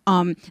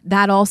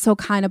 That also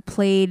kind of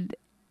played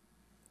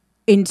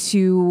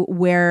into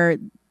where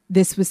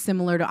this was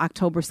similar to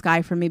October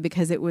Sky for me,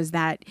 because it was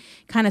that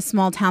kind of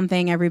small town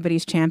thing.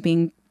 Everybody's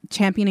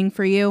championing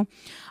for you.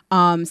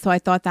 So I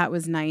thought that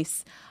was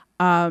nice.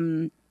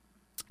 And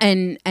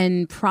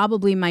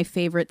probably my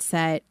favorite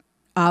set.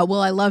 I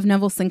love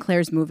Neville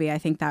Sinclair's movie. I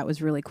think that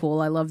was really cool.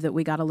 I love that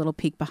we got a little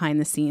peek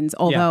behind the scenes,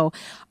 although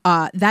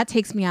that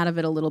takes me out of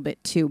it a little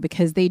bit too,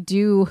 because they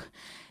do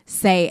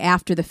say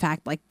after the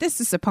fact, like, this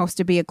is supposed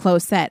to be a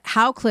closed set.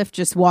 How Cliff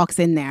just walks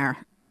in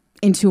there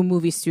into a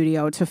movie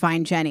studio to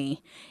find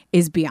Jenny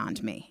is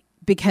beyond me,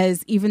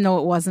 because even though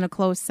it wasn't a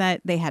closed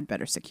set, they had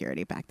better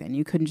security back then.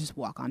 You couldn't just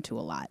walk onto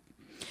a lot.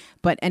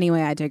 But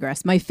anyway, I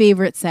digress. My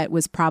favorite set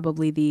was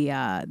probably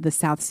the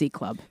South Sea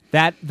Club.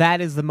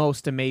 That is the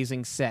most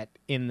amazing set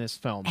in this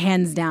film.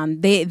 Hands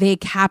down. They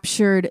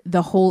captured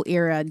the whole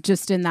era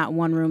just in that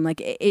one room.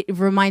 Like, it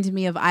reminded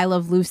me of I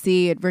Love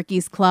Lucy at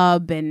Ricky's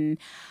Club, and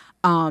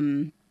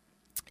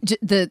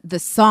the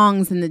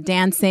songs and the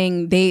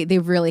dancing, they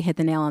really hit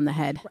the nail on the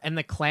head. And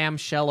the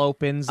clamshell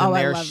opens, and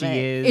there she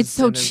is. It's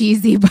so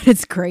cheesy, but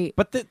it's great.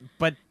 But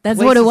that's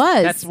what it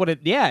was. That's what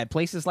it. Yeah,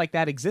 places like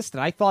that existed.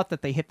 I thought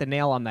that they hit the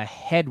nail on the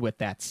head with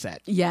that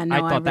set. Yeah, no,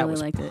 I thought that really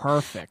was liked it.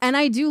 perfect. And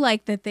I do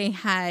like that they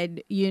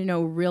had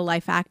real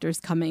life actors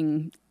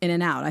coming in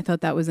and out. I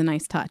thought that was a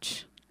nice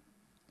touch.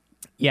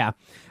 Yeah,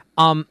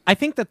 I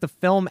think that the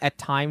film at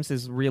times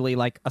is really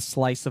like a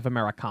slice of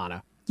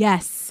Americana.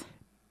 Yes.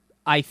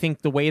 I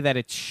think the way that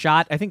it's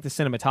shot, I think the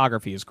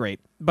cinematography is great.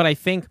 But I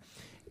think,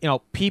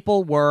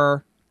 people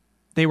were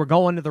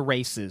going to the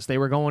races. They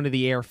were going to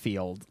the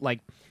airfield.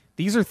 Like,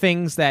 these are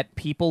things that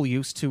people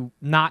used to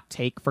not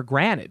take for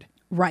granted.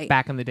 Right.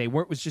 Back in the day,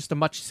 where it was just a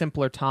much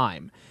simpler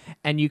time.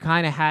 And you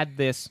kind of had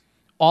this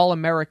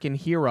all-American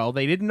hero.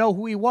 They didn't know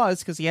who he was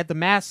because he had the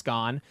mask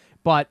on,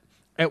 but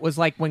it was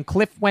like when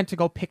Cliff went to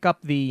go pick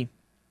up the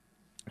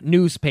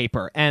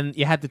newspaper, and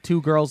you had the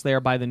two girls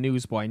there by the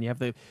newsboy, and you have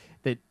the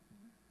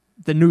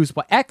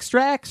newsboy,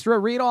 extra,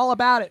 read all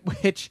about it,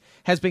 which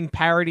has been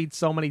parodied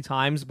so many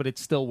times, but it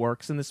still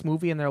works in this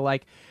movie. And they're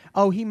like,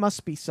 oh, he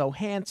must be so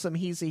handsome.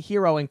 He's a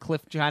hero. And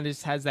Cliff John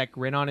just has that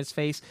grin on his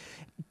face.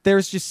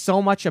 There's just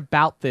so much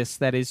about this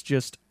that is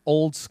just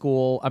old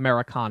school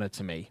Americana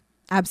to me.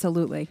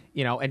 Absolutely.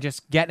 And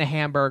just getting a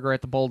hamburger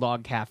at the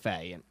Bulldog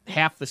Cafe, and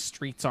half the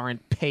streets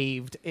aren't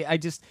paved.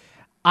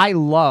 I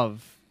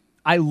love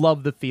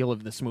the feel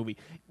of this movie.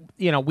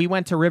 We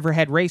went to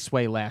Riverhead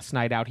Raceway last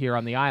night out here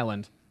on the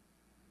island.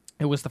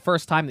 It was the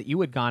first time that you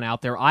had gone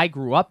out there. I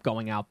grew up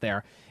going out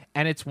there,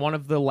 and it's one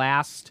of the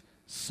last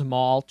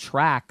small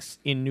tracks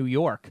in New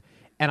York.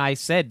 And I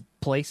said,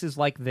 places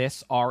like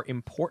this are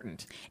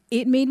important.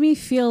 It made me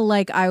feel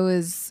like I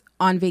was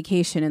on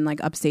vacation in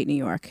like upstate New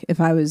York, if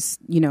I was,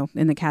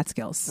 in the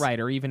Catskills. Right,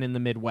 or even in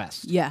the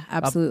Midwest. Yeah,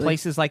 absolutely.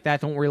 Places like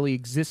that don't really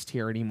exist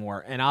here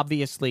anymore. And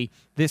obviously,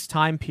 this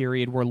time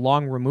period, we're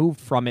long removed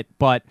from it,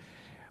 but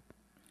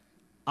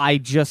I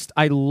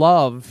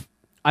love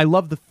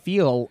the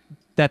feel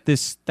that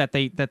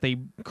they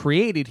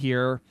created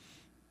here,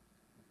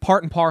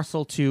 part and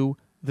parcel to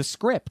the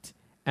script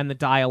and the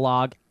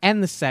dialogue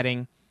and the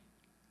setting.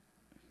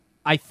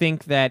 I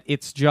think that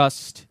it's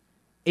just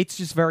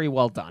very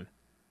well done.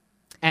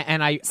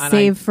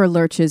 Save for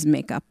Lurch's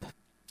makeup.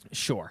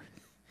 Sure.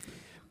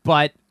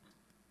 But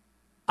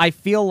I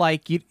feel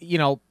like,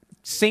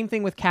 same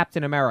thing with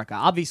Captain America.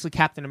 Obviously,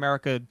 Captain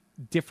America,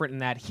 different in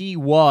that he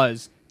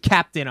was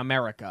Captain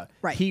America.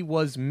 Right. He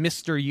was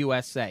Mr.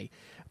 USA.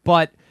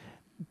 But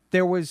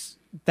there was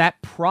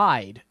that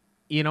pride,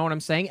 you know what I'm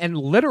saying? And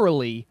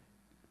literally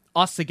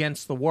us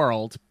against the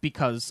world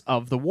because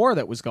of the war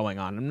that was going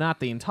on. Not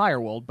the entire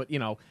world, but,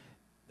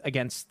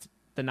 against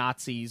the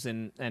Nazis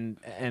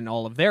and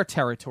all of their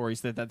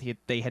territories that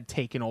they had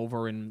taken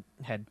over and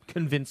had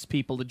convinced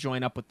people to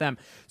join up with them.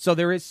 So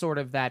there is sort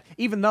of that,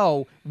 even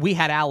though we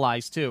had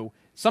allies too,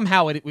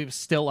 somehow it was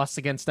still us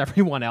against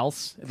everyone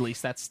else. At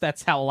least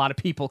that's how a lot of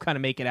people kind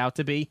of make it out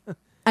to be.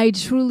 I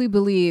truly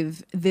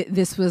believe that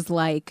this was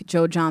like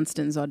Joe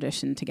Johnston's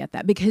audition to get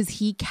that, because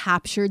he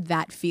captured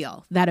that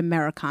feel, that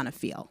Americana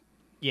feel.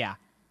 Yeah.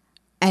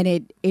 And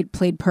it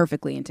played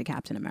perfectly into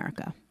Captain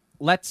America.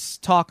 Let's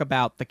talk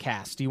about the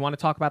cast. Do you want to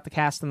talk about the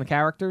cast and the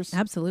characters?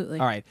 Absolutely.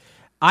 All right.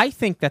 I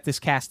think that this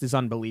cast is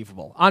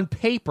unbelievable. On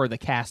paper, the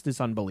cast is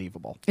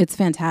unbelievable. It's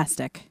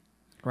fantastic.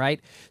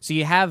 Right? So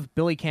you have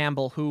Billy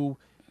Campbell, who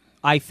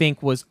I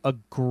think was a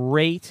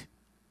great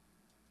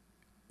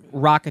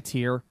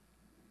Rocketeer.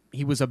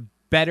 He was a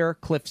better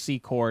Cliff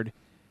Secord.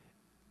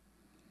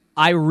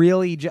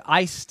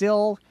 I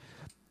still,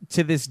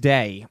 to this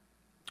day,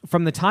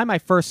 from the time I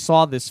first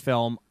saw this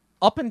film,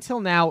 up until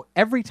now,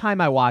 every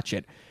time I watch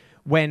it,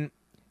 when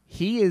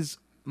he is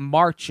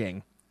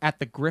marching at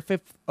the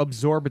Griffith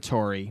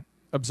Observatory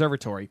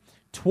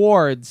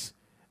towards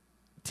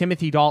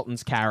Timothy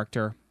Dalton's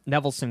character,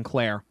 Neville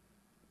Sinclair,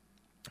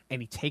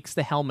 and he takes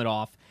the helmet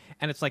off,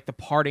 and it's like the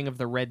parting of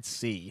the Red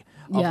Sea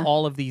of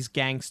all of these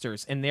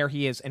gangsters, and there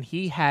he is, and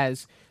he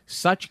has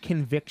such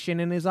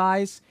conviction in his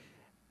eyes.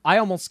 I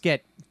almost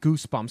get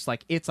goosebumps,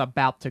 like it's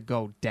about to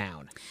go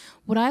down.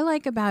 What I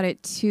like about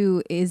it,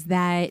 too, is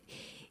that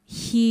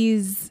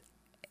he's,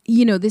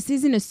 this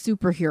isn't a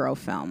superhero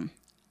film.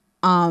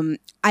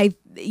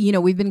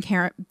 We've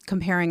been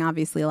comparing,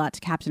 obviously, a lot to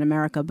Captain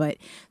America, but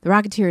the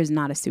Rocketeer is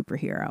not a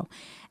superhero.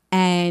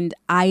 And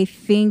I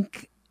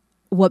think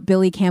what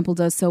Billy Campbell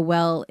does so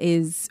well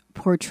is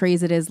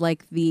portrays it as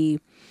like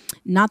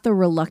not the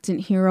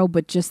reluctant hero,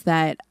 but just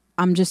that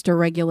I'm just a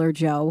regular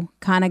Joe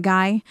kind of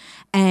guy.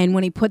 And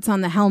when he puts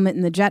on the helmet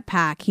and the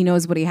jetpack, he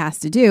knows what he has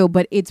to do,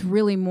 but it's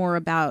really more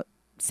about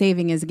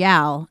saving his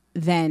gal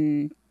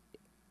than,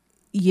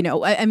 he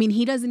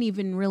doesn't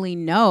even really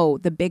know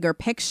the bigger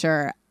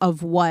picture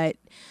of what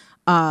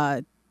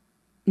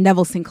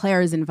Neville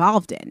Sinclair is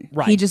involved in.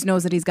 Right. He just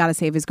knows that he's got to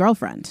save his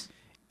girlfriend.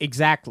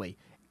 Exactly.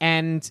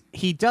 And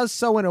he does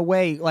so in a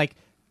way, like,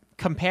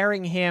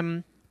 comparing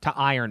him to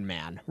Iron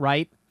Man,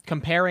 right?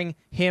 Comparing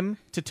him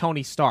to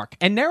Tony Stark.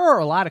 And there are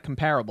a lot of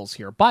comparables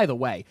here. By the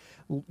way,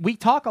 we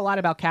talk a lot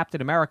about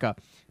Captain America,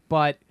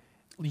 but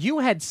you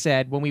had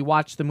said when we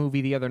watched the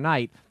movie the other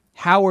night,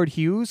 Howard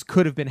Hughes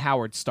could have been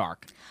Howard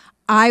Stark.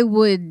 I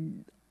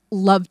would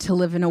love to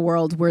live in a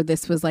world where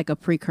this was like a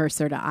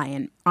precursor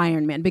to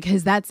Iron Man,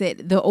 because that's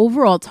it. The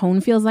overall tone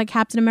feels like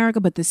Captain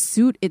America, but the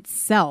suit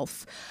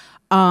itself,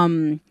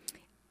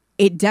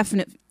 it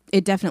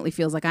definitely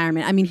feels like Iron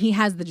Man. I mean, he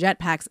has the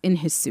jetpacks in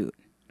his suit.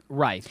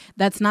 Right.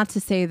 That's not to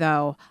say,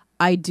 though,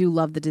 I do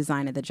love the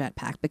design of the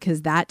jetpack,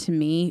 because that, to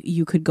me,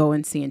 you could go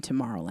and see in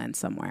Tomorrowland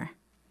somewhere.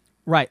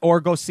 Right, or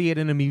go see it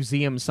in a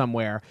museum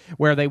somewhere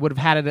where they would have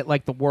had it at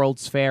like the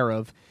World's Fair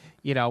of,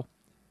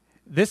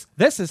 this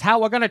is how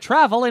we're going to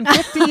travel in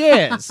 50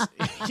 years.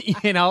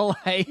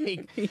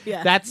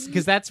 Yeah.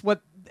 That's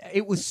what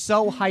it was,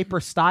 so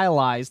hyper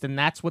stylized, and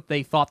that's what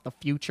they thought the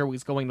future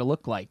was going to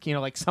look like.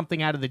 Like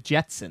something out of the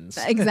Jetsons.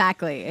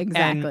 Exactly.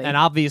 And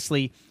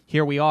obviously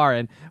here we are,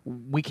 and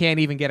we can't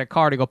even get a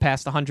car to go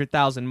past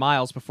 100,000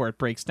 miles before it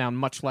breaks down,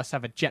 much less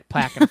have a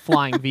jetpack and a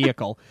flying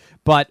vehicle.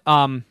 But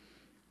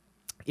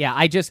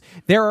yeah,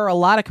 there are a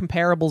lot of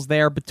comparables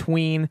there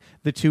between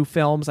the two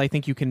films. I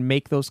think you can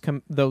make those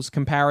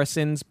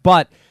comparisons,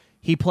 but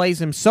he plays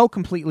him so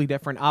completely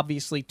different.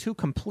 Obviously, two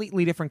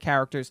completely different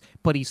characters,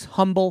 but he's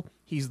humble.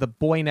 He's the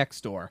boy next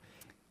door.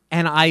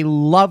 And I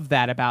love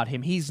that about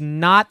him. He's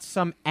not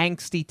some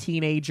angsty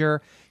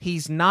teenager.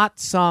 He's not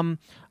some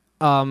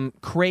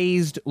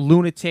crazed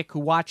lunatic who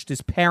watched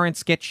his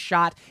parents get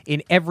shot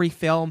in every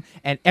film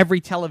and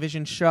every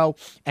television show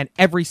and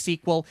every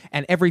sequel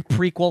and every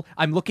prequel.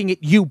 I'm looking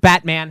at you,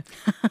 Batman.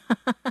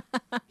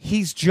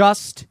 He's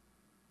just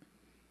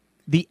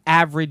the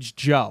average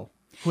Joe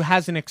who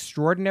has an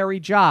extraordinary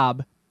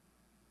job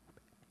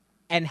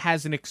and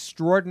has an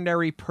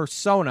extraordinary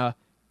persona,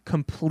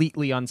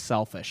 completely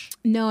unselfish.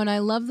 No, and I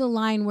love the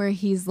line where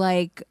he's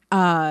like,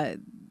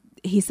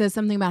 he says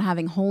something about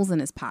having holes in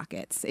his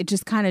pockets. It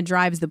just kind of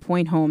drives the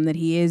point home that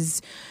he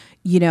is,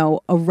 a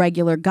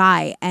regular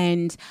guy.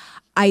 And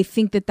I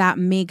think that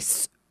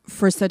makes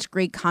for such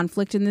great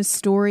conflict in this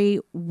story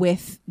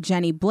with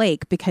Jenny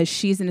Blake, because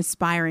she's an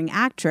aspiring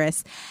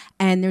actress.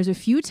 And there's a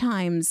few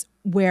times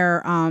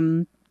where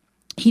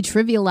he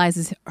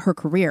trivializes her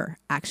career,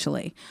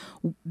 actually,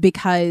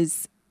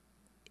 because,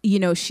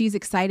 she's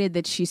excited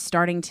that she's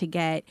starting to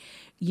get,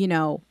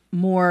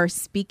 more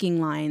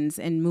speaking lines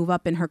and move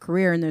up in her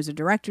career, and there's a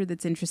director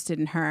that's interested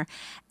in her,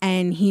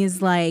 and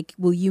he's like,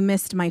 well, you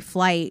missed my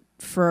flight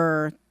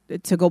to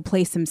go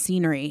play some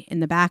scenery in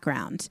the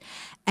background.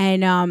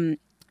 And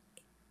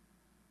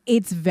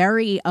it's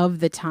very of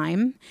the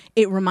time.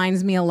 It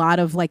reminds me a lot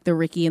of like the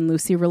Ricky and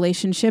Lucy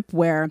relationship,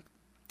 where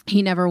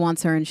he never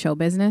wants her in show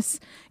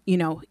business.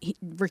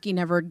 Ricky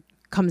never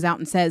comes out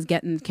and says,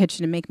 get in the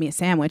kitchen and make me a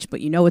sandwich,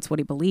 but it's what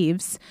he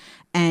believes.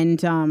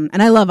 And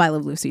I love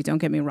Lucy, don't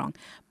get me wrong.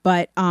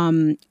 But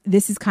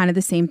this is kind of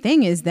the same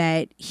thing, is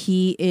that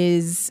he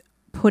is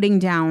putting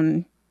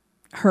down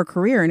her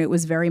career, and it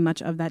was very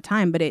much of that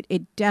time, but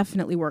it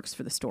definitely works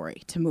for the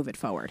story to move it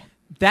forward.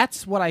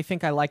 That's what I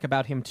think I like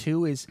about him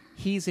too, is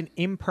he's an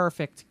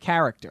imperfect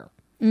character.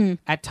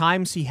 At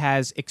times he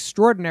has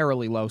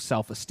extraordinarily low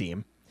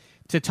self-esteem.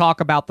 To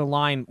talk about the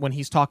line when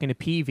he's talking to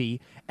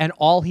Peavy, and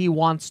all he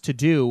wants to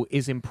do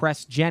is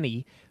impress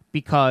Jenny,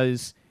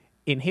 because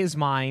in his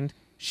mind,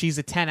 she's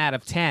a 10 out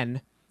of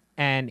 10,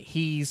 and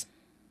he's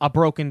a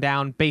broken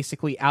down,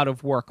 basically out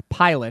of work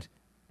pilot.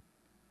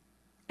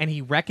 And he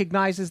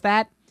recognizes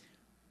that,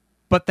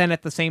 but then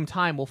at the same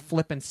time will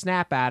flip and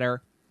snap at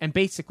her and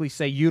basically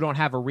say, you don't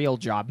have a real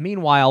job.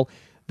 Meanwhile,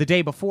 the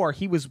day before,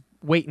 he was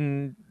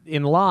waiting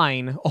in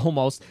line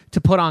almost to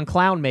put on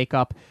clown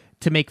makeup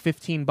to make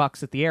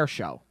 $15 at the air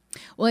show.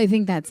 Well, I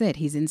think that's it.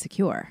 He's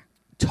insecure.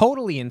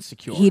 Totally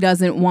insecure. He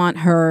doesn't want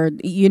her,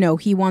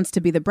 he wants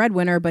to be the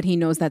breadwinner, but he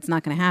knows that's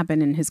not going to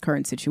happen in his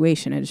current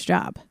situation at his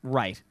job.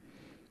 Right.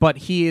 But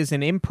he is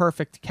an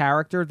imperfect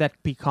character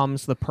that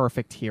becomes the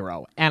perfect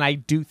hero. And I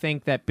do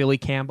think that Billy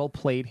Campbell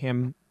played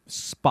him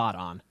spot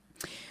on.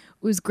 It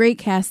was great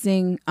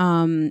casting,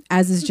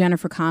 as is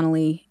Jennifer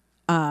Connelly.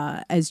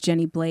 As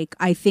Jenny Blake.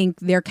 I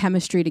think their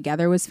chemistry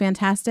together was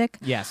fantastic.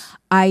 Yes.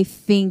 I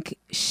think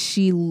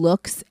she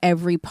looks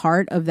every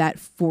part of that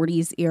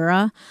 40s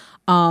era.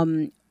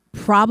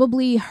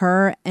 Probably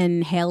her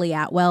and Haley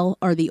Atwell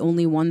are the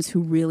only ones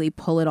who really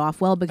pull it off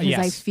well, because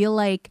I feel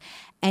like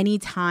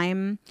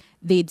anytime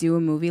they do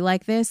a movie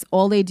like this,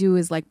 all they do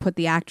is like put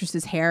the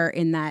actress's hair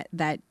in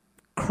that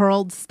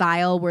curled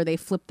style where they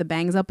flip the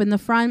bangs up in the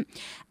front,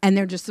 and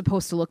they're just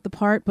supposed to look the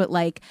part. But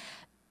like,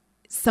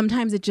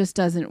 sometimes it just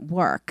doesn't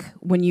work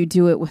when you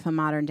do it with a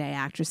modern day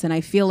actress. And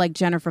I feel like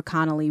Jennifer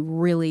Connelly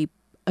really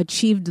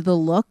achieved the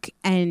look,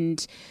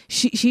 and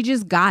she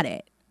just got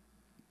it.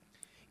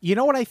 You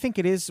know what I think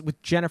it is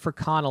with Jennifer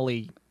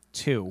Connelly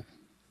too?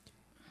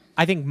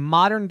 I think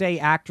modern day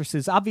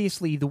actresses,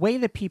 obviously the way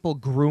that people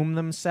groom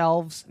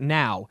themselves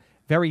now,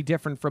 very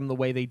different from the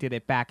way they did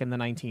it back in the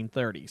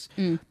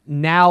 1930s.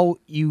 Now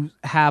you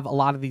have a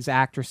lot of these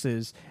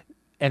actresses,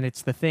 and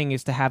it's the thing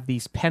is to have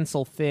these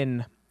pencil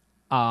thin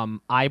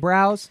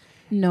eyebrows.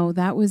 No,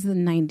 that was the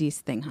 90s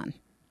thing, hon.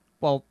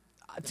 Well,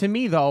 to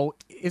me though,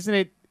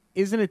 isn't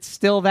it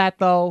still that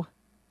though?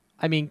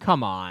 I mean,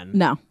 come on.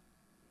 No.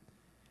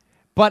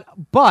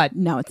 But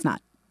no, it's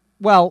not.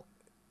 Well,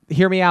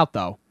 hear me out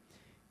though.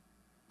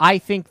 I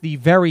think the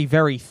very,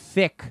 very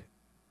thick,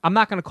 I'm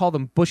not going to call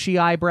them bushy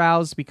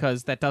eyebrows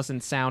because that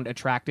doesn't sound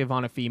attractive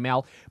on a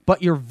female,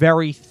 but your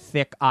very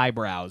thick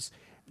eyebrows,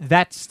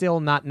 that's still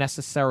not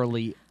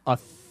necessarily a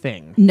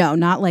thing. No,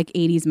 not like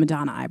 80s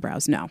Madonna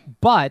eyebrows, no.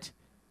 But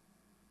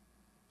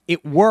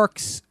it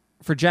works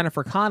for for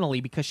Jennifer Connelly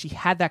because she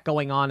had that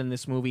going on in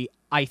this movie.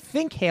 I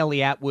think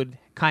Haley Atwood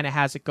kind of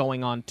has it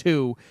going on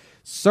too,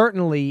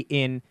 certainly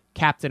in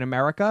Captain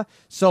America.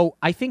 So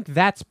I think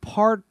that's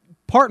part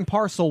and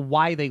parcel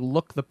why they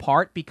look the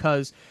part,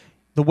 because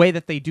the way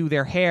that they do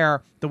their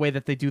hair, the way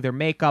that they do their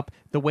makeup,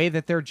 the way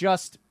that they're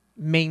just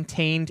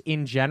maintained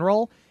in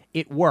general,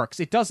 it works.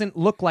 It doesn't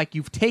look like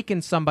you've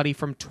taken somebody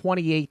from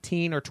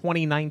 2018 or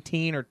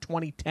 2019 or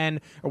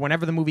 2010 or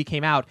whenever the movie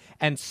came out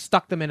and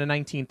stuck them in a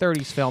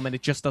 1930s film, and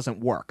it just doesn't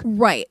work.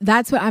 Right.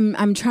 That's what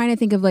I'm trying to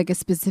think of, like a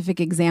specific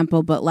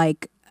example, but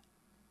like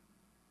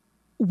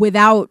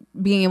without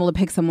being able to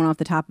pick someone off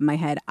the top of my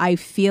head, I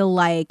feel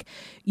like,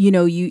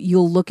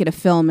 you'll look at a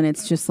film and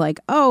it's just like,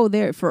 oh,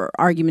 there, for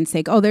argument's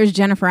sake, oh, there's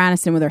Jennifer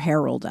Aniston with her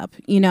hair rolled up,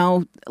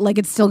 like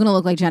it's still going to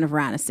look like Jennifer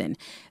Aniston.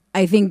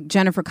 I think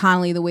Jennifer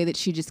Connelly, the way that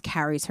she just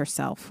carries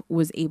herself,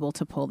 was able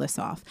to pull this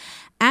off.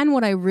 And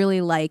what I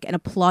really like and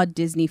applaud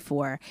Disney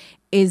for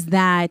is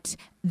that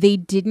they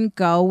didn't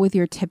go with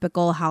your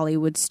typical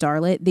Hollywood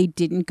starlet. They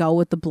didn't go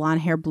with the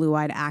blonde hair,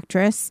 blue-eyed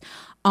actress.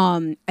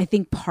 I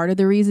think part of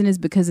the reason is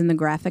because in the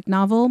graphic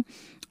novel,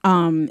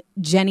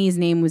 Jenny's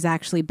name was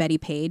actually Betty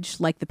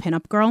Page, like the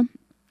pinup girl.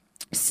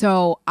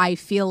 So I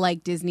feel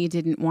like Disney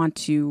didn't want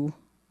to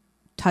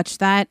touch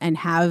that and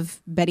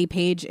have Betty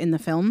Page in the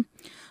film.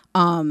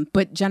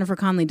 But Jennifer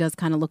Connelly does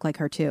kind of look like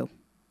her too.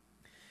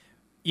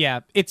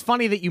 Yeah, it's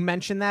funny that you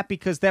mentioned that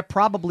because that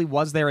probably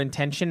was their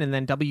intention, and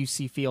then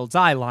W.C. Fields'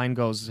 eye line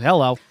goes,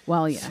 hello.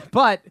 Well, yeah.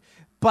 But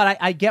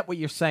I get what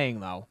you're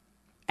saying, though.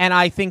 And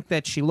I think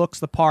that she looks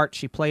the part.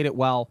 She played it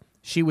well.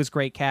 She was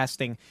great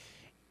casting.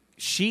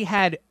 She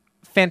had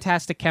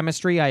fantastic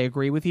chemistry, I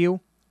agree with you,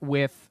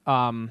 with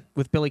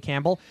Billy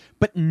Campbell.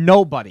 But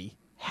nobody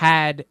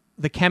had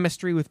the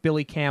chemistry with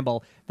Billy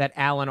Campbell that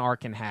Alan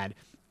Arkin had.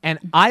 And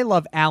I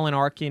love Alan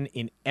Arkin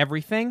in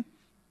everything.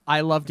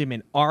 I loved him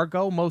in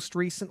Argo most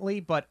recently,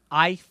 but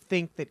I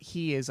think that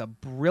he is a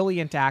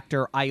brilliant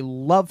actor. I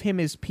love him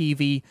as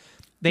Peavy.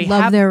 They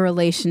love their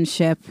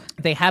relationship.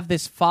 They have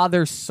this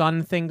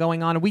father-son thing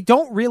going on, and we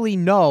don't really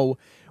know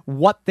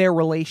what their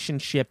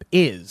relationship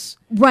is.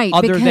 Right,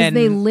 because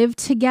they live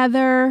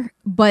together,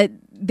 but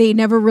they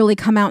never really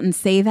come out and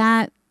say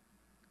that.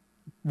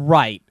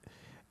 Right.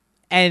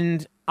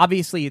 And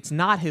obviously it's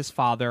not his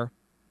father,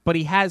 but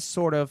he has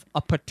sort of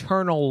a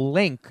paternal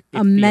link.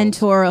 A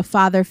mentor, a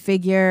father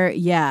figure,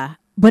 yeah.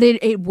 But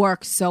it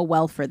works so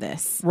well for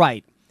this.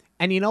 Right.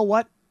 And you know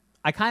what?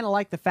 I kind of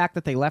like the fact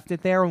that they left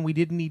it there and we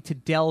didn't need to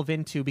delve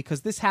into,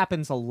 because this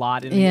happens a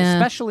lot,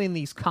 especially in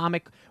these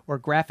comic or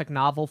graphic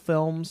novel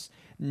films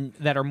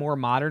that are more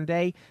modern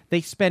day.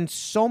 They spend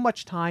so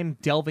much time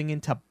delving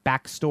into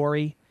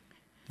backstory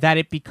that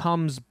it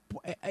becomes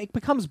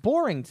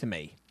boring to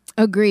me.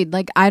 Agreed.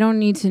 Like, I don't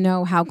need to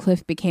know how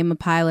Cliff became a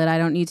pilot. I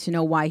don't need to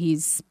know why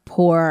he's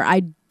poor.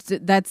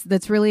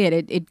 That's really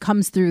it. It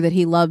comes through that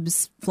he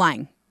loves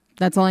flying.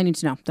 That's all I need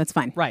to know. That's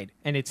fine. Right.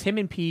 And it's him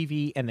and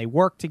Peavy, and they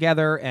work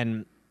together,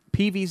 and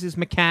Peavy's his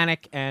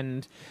mechanic,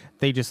 and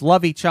they just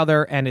love each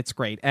other, and it's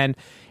great. And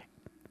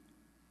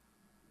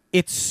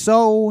it's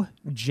so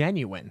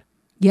genuine.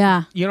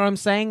 Yeah. You know what I'm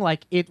saying?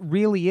 Like, it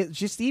really is.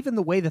 Just even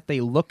the way that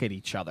they look at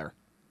each other,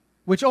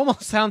 which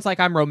almost sounds like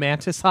I'm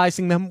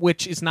romanticizing them,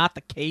 which is not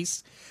the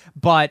case.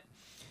 But,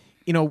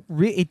 you know,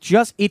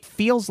 it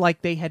feels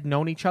like they had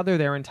known each other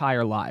their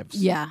entire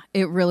lives. Yeah,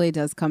 it really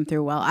does come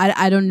through well.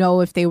 I don't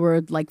know if they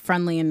were, like,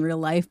 friendly in real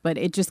life, but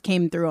it just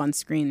came through on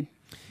screen.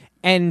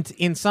 And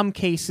in some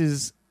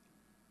cases,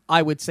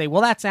 I would say,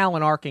 well, that's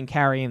Alan Arkin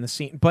carrying the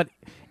scene. But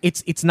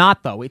it's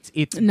not, though. It's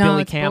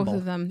Billy Campbell.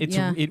 Both of them.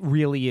 It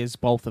really is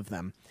both of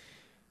them.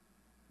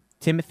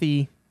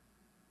 Timothy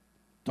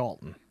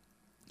Dalton.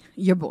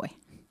 Your boy.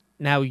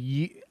 Now,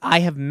 I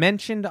have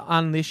mentioned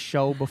on this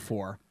show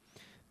before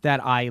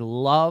that I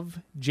love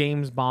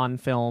James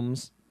Bond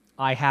films.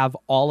 I have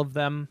all of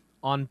them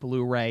on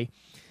Blu-ray.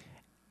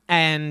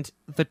 And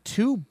the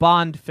two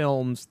Bond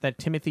films that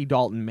Timothy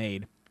Dalton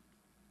made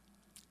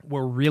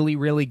were really,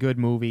 really good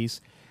movies.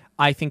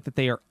 I think that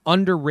they are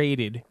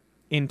underrated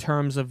in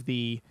terms of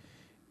the,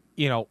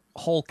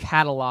 whole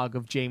catalog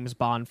of James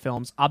Bond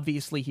films.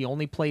 Obviously, he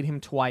only played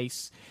him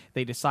twice.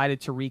 They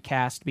decided to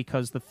recast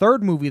because the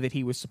third movie that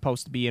he was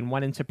supposed to be in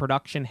went into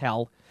production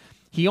hell.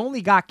 He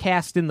only got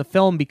cast in the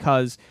film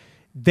because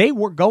they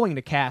were going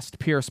to cast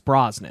Pierce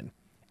Brosnan.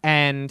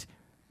 And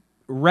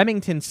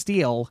Remington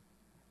Steele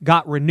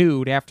got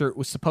renewed after it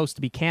was supposed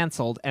to be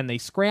canceled, and they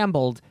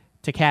scrambled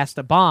to cast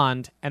a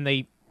Bond, and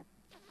they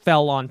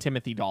fell on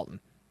Timothy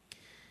Dalton.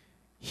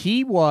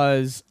 He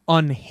was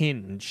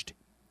unhinged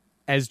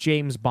as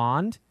James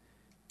Bond,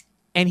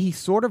 and he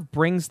sort of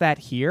brings that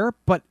here,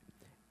 but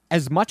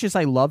as much as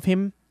I love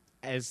him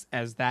as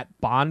that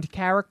Bond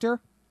character,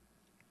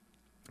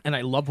 and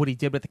I love what he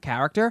did with the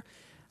character,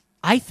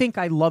 I think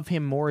I love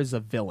him more as a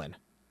villain,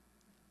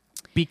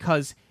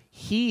 because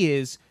he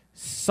is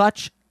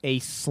such a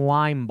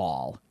slime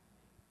ball,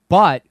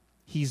 but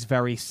he's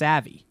very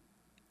savvy.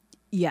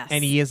 Yes.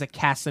 And he is a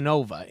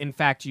Casanova. In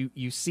fact,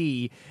 you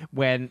see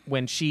when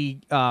she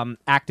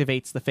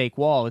activates the fake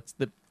wall, it's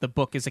the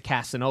book is a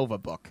Casanova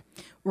book.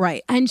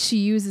 Right. And she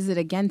uses it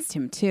against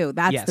him, too.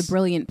 That's Yes. the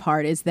brilliant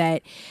part, is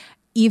that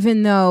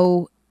even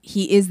though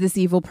he is this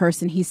evil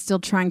person, he's still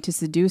trying to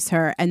seduce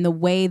her. And the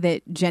way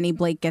that Jenny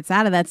Blake gets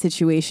out of that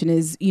situation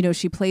is,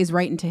 she plays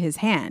right into his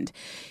hand.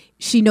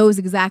 She knows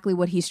exactly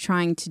what he's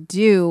trying to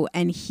do,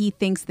 and he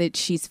thinks that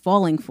she's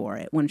falling for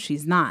it when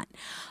she's not.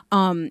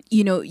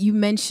 You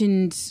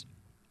mentioned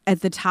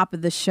at the top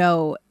of the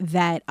show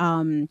that,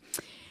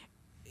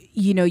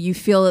 you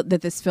feel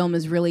that this film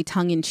is really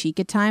tongue-in-cheek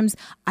at times.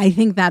 I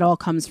think that all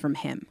comes from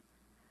him,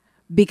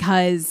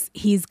 because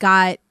he's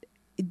got,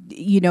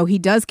 he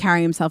does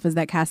carry himself as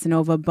that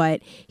Casanova, but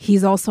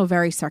he's also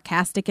very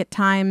sarcastic at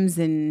times,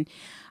 and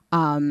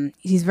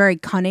he's very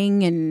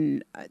cunning,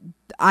 and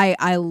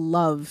I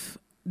love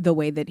the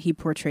way that he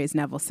portrays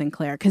Neville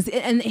Sinclair,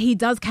 and he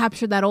does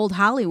capture that old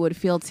Hollywood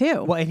feel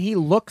too. Well, and he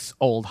looks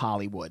old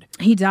Hollywood.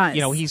 He does.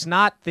 He's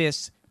not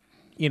this,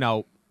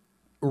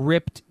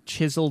 ripped,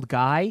 chiseled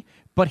guy,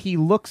 but he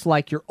looks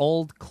like your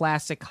old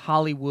classic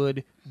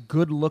Hollywood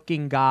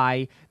good-looking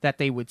guy that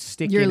they would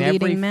stick Your in every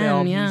leading man,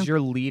 film. yeah. He's your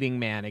leading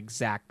man,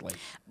 exactly.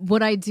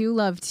 What I do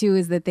love, too,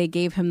 is that they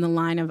gave him the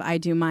line of, "I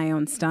do my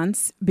own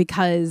stunts,"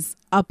 because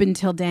up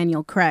until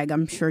Daniel Craig,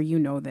 I'm sure you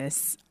know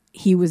this,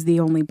 he was the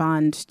only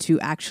Bond to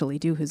actually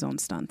do his own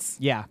stunts.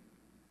 Yeah.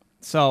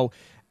 So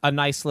a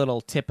nice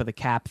little tip of the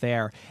cap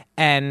there.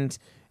 And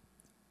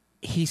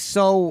he's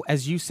so,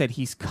 as you said,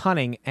 he's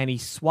cunning and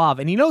he's suave.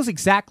 And he knows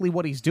exactly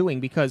what he's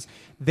doing, because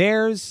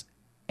there's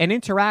an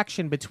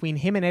interaction between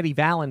him and Eddie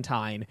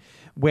Valentine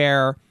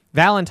where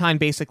Valentine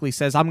basically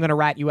says, "I'm going to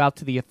rat you out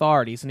to the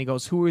authorities." And he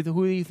goes, who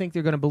do you think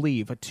they're going to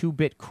believe? A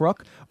 2-bit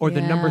crook or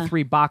the number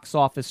 3 box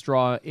office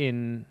draw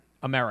in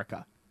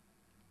America?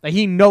 Like,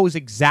 he knows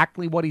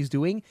exactly what he's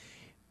doing.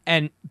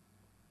 And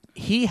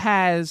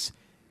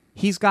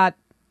he's got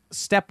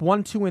step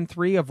 1, 2, and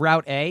 3 of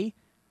Route A,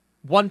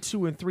 1,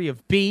 2, and 3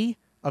 of B,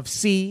 of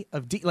C,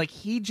 of D. Like,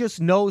 he just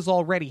knows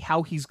already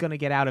how he's going to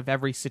get out of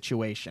every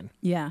situation.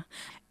 Yeah.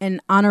 An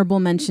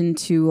honorable mention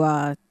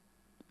to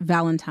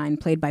Valentine,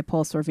 played by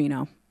Paul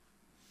Sorvino.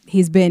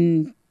 He's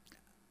been...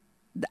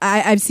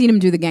 I've seen him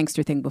do the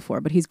gangster thing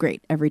before, but he's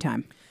great every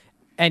time.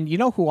 And you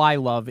know who I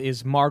love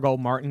is Margot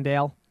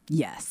Martindale.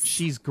 Yes.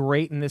 She's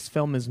great in this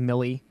film as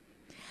Millie.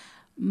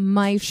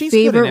 My She's good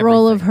favorite in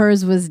role of everything.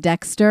 hers was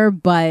Dexter,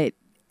 but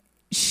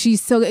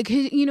she's so good.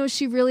 'Cause,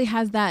 she really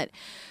has that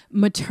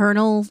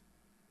maternal...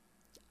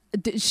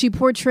 She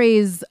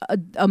portrays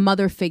a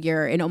mother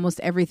figure in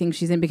almost everything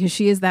she's in, because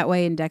she is that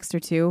way in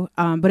Dexter too.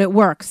 But it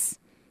works.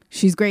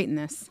 She's great in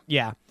this.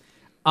 Yeah.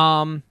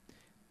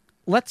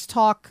 Let's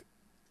talk...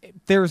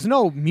 There's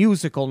no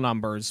musical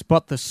numbers,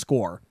 but the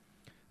score.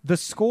 The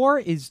score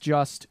is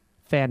just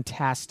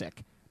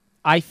fantastic.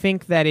 I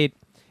think that it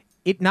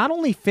not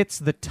only fits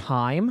the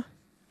time,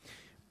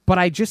 but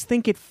I just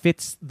think it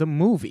fits the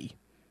movie.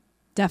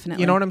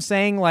 Definitely. You know what I'm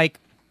saying? Like,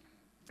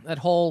 that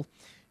whole...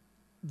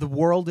 the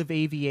world of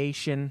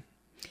aviation.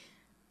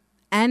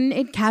 And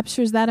it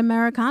captures that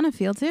Americana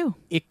feel too.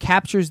 It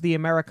captures the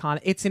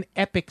Americana. It's an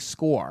epic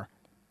score.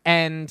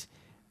 And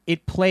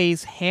it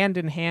plays hand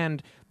in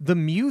hand. The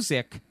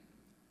music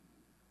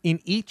in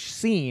each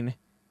scene,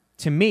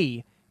 to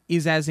me,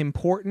 is as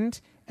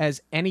important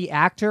as any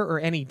actor or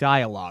any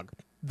dialogue.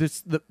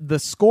 The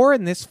score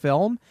in this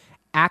film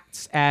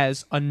acts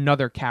as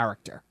another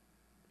character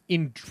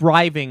in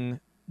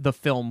driving the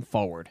film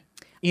forward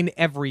in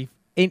every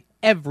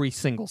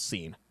single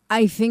scene.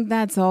 I think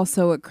that's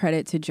also a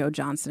credit to Joe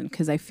Johnston,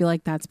 because I feel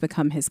like that's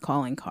become his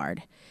calling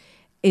card.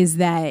 Is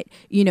that,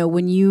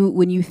 when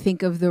you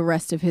think of the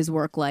rest of his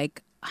work,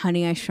 like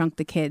Honey, I Shrunk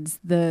the Kids,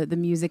 the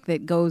music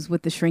that goes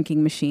with the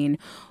shrinking machine,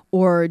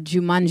 or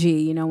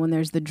Jumanji, when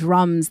there's the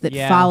drums that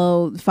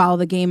follow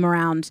the game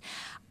around.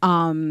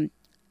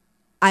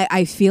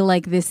 I feel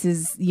like this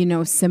is,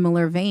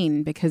 similar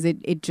vein, because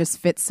it just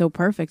fits so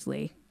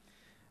perfectly.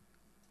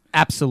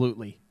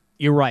 Absolutely.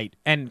 You're right.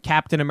 And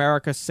Captain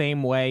America,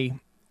 same way.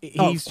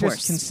 He's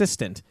just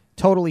consistent.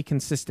 Totally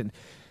consistent.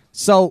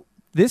 So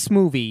this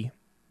movie,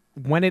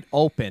 when it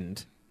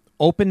opened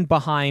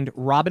behind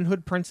Robin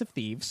Hood, Prince of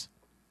Thieves,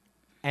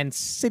 and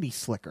City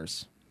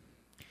Slickers.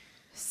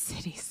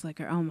 City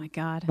Slicker. Oh, my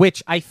God.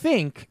 Which I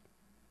think,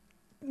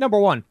 number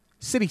one,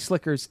 City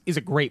Slickers is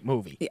a great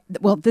movie.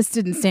 Well, this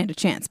didn't stand a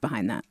chance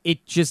behind that.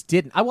 It just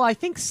didn't. Well, I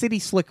think City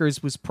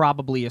Slickers was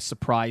probably a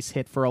surprise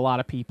hit for a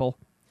lot of people.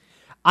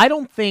 I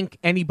don't think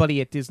anybody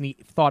at Disney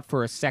thought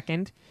for a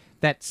second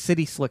that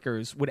City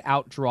Slickers would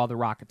outdraw The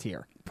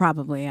Rocketeer.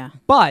 Probably, yeah.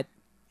 But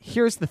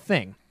here's the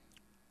thing.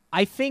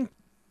 I think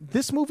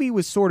this movie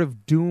was sort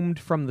of doomed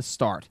from the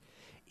start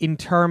in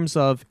terms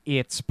of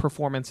its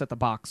performance at the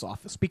box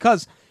office,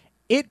 because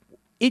it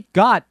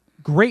got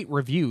great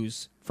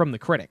reviews from the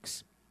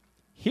critics.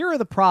 Here are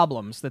the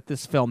problems that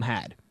this film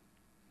had.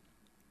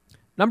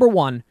 Number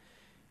one,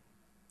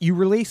 you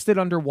released it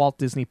under Walt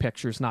Disney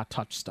Pictures, not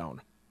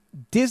Touchstone.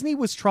 Disney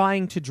was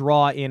trying to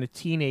draw in a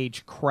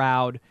teenage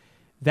crowd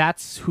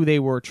That's who they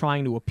were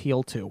trying to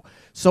appeal to.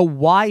 So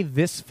why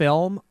this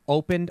film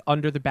opened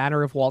under the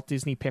banner of Walt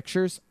Disney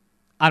Pictures,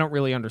 I don't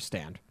really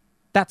understand.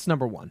 That's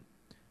number one.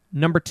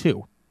 Number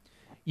two,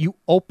 you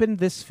opened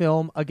this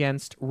film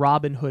against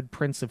Robin Hood,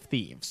 Prince of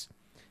Thieves.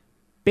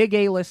 Big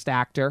A-list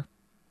actor.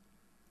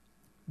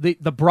 The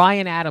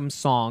Bryan Adams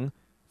song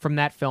from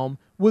that film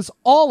was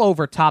all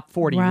over top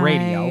 40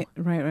 radio.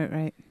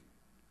 Right.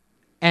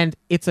 And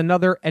it's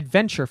another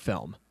adventure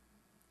film.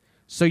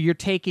 So you're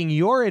taking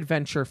your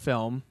adventure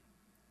film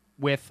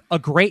with a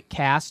great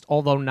cast,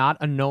 although not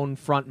a known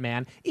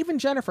frontman. Even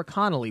Jennifer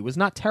Connelly was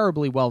not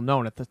terribly well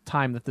known at the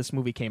time that this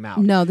movie came out.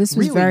 No, this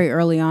was very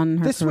early on in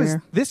her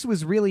career. This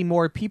was really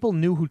more, people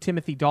knew who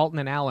Timothy Dalton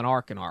and Alan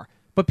Arkin are.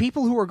 But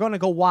people who were going to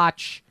go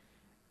watch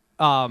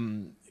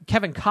Kevin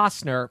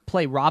Costner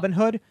play Robin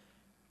Hood,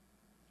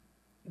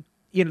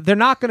 they're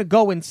not going to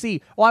go and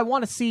see, I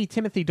want to see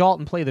Timothy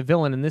Dalton play the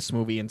villain in this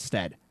movie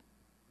instead.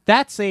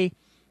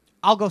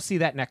 I'll go see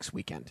that next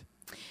weekend.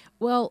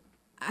 Well,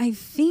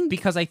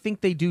 because I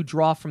think they do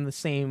draw from the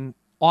same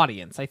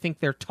audience. I think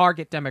their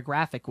target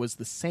demographic was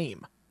the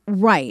same.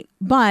 Right.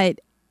 But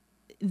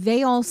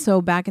they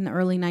also, back in the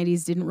early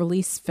 90s, didn't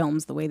release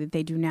films the way that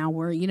they do now,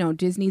 where,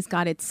 Disney's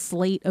got its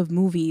slate of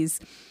movies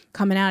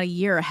coming out a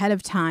year ahead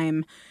of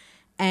time.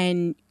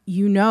 And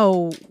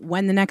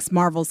when the next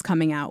Marvel's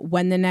coming out,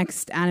 when the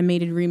next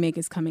animated remake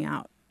is coming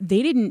out.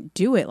 They didn't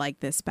do it like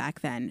this back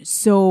then.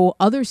 So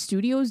other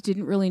studios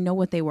didn't really know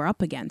what they were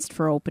up against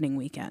for opening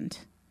weekend.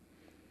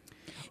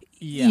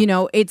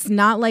 Yeah. It's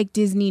not like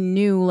Disney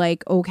knew,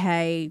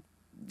 okay,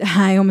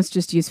 I almost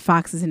just used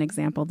Fox as an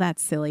example.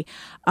 That's silly.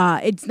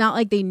 It's not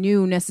like they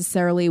knew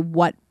necessarily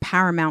what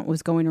Paramount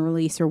was going to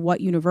release or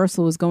what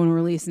Universal was going to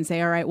release and say,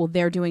 all right, well,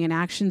 they're doing an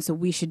action, so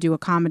we should do a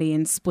comedy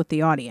and split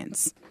the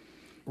audience.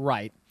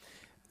 Right.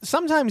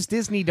 Sometimes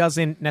Disney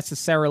doesn't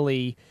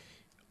necessarily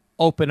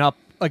open up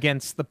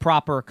against the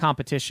proper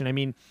competition. I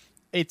mean,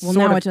 it's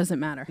now it doesn't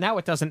matter. Now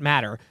it doesn't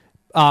matter.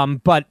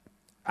 But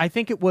I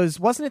think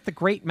wasn't it The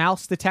Great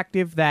Mouse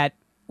Detective that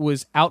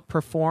was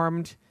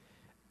outperformed?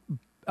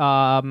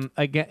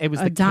 Again, it was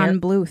Don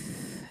Bluth.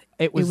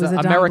 It was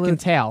American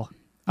Tail.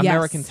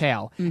 American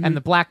Tail. Mm-hmm. And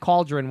The Black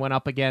Cauldron went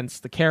up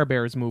against the Care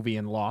Bears movie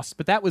and lost.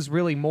 But that was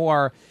really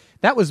more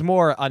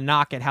a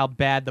knock at how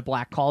bad The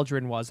Black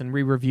Cauldron was, and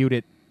we reviewed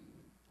it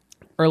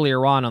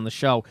earlier on the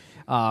show.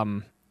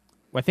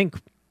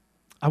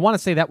 I want to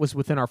say that was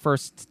within our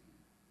first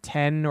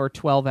 10 or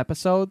 12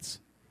 episodes.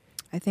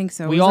 I think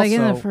so. It was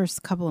in the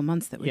first couple of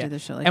months that we did the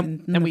show,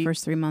 in the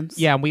first 3 months.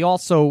 Yeah, and we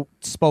also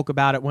spoke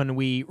about it when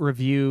we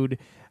reviewed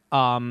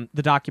the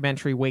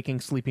documentary Waking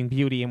Sleeping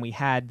Beauty, and we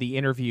had the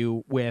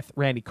interview with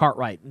Randy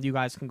Cartwright. You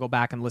guys can go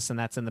back and listen.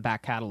 That's in the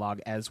back catalog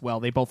as well.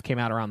 They both came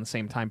out around the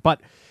same time.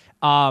 But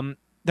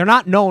they're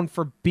not known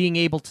for being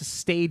able to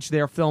stage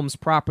their films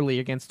properly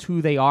against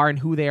who they are and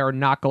who they are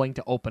not going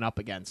to open up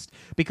against.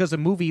 Because a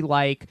movie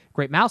like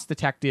Great Mouse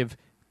Detective,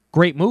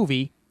 great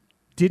movie,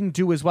 didn't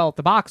do as well at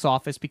the box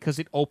office because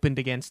it opened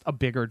against a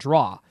bigger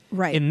draw.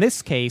 Right. In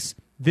this case,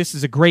 this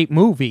is a great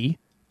movie.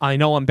 I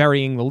know I'm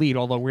burying the lead,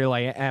 although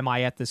really am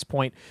I at this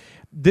point.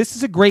 This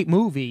is a great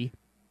movie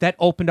that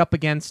opened up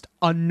against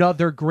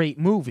another great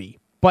movie.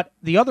 But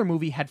the other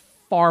movie had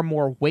far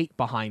more weight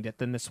behind it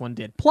than this one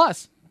did.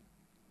 Plus,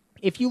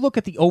 if you look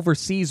at the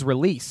overseas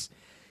release,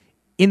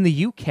 in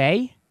the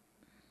UK,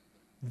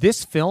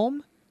 this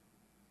film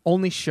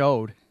only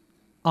showed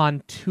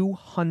on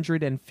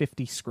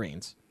 250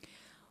 screens.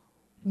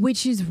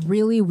 Which is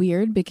really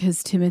weird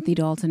because Timothy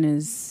Dalton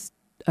is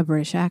a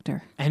British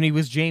actor. And he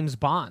was James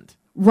Bond.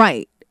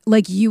 Right.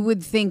 Like you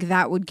would think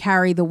that would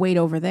carry the weight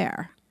over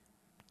there.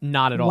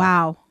 Not at all.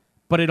 Wow.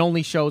 But it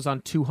only shows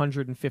on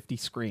 250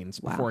 screens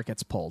before it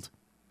gets pulled.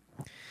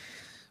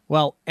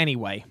 Well,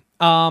 anyway,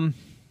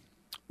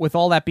 with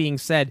all that being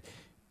said,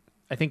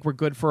 I think we're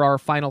good for our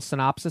final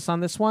synopsis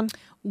on this one.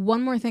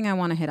 One more thing I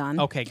want to hit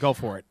on. Okay, go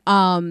for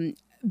it.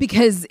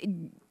 Because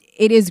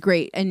it is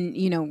great. And,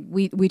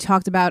 we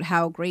talked about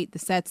how great the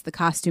sets, the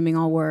costuming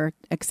all were,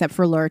 except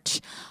for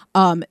Lurch.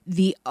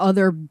 The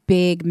other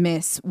big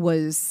miss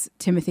was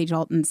Timothy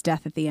Dalton's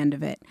death at the end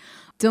of it.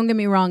 Don't get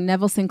me wrong,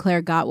 Neville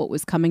Sinclair got what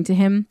was coming to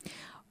him,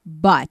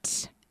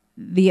 but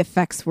the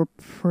effects were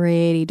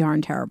pretty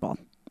darn terrible.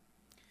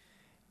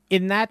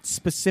 In that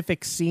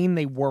specific scene,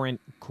 they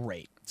weren't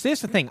great. So here's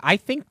the thing. I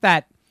think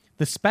that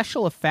the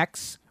special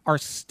effects are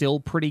still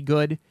pretty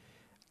good,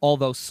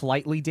 although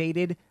slightly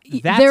dated.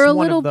 They're a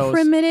little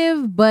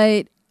primitive,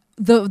 but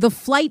the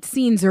flight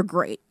scenes are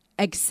great,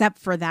 except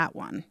for that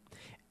one.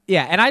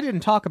 Yeah, and I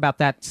didn't talk about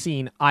that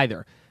scene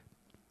either.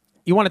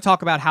 You want to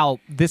talk about how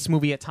this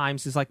movie at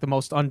times is like the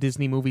most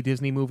un-Disney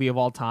movie of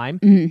all time?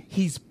 Mm-hmm.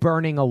 He's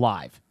burning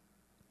alive.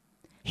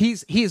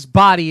 His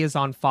body is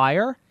on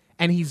fire,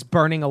 and he's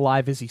burning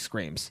alive as he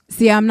screams.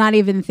 See, I'm not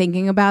even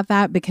thinking about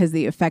that because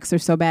the effects are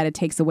so bad it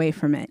takes away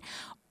from it.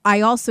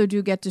 I also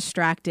do get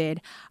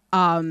distracted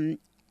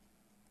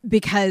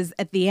because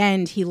at the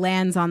end he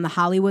lands on the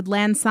Hollywood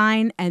land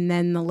sign and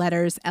then the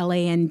letters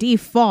LAND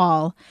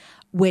fall,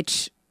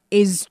 which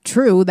is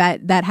true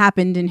that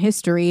happened in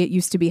history. It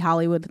used to be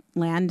Hollywood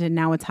land and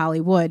now it's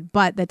Hollywood,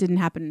 but that didn't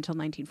happen until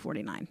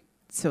 1949.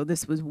 So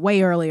this was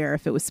way earlier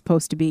if it was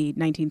supposed to be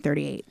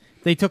 1938.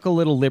 They took a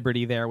little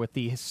liberty there with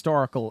the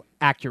historical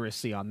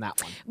accuracy on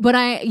that one. But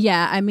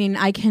I mean,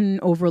 I can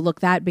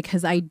overlook that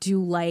because I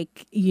do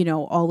like,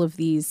 all of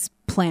these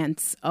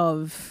plants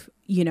of,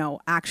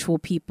 actual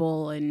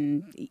people.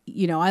 And,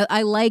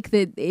 I like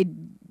that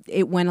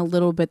it went a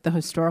little bit the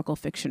historical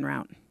fiction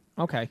route.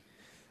 Okay.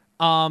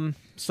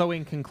 So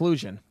in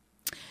conclusion.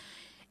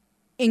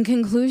 In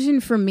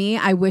conclusion, for me,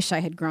 I wish I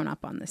had grown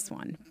up on this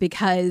one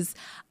because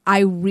I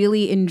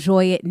really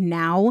enjoy it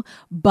now,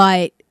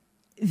 but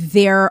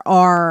there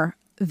are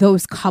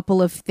those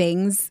couple of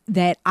things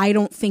that I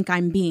don't think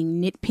I'm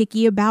being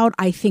nitpicky about.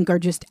 I think are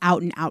just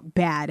out and out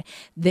bad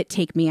that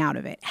take me out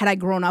of it. Had I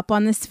grown up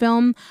on this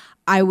film,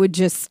 I would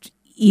just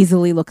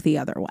easily look the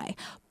other way.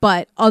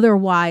 But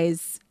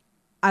otherwise,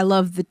 I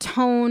love the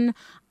tone.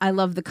 I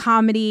love the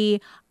comedy.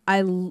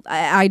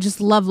 I just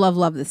love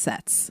the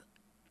sets.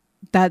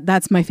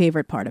 That's my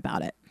favorite part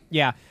about it.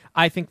 Yeah,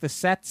 I think the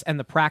sets and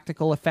the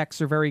practical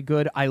effects are very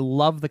good. I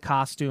love the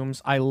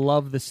costumes. I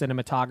love the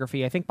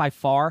cinematography. I think by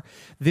far,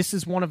 this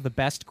is one of the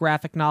best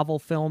graphic novel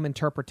film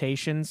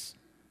interpretations,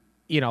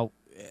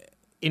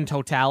 in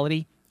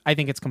totality. I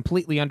think it's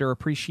completely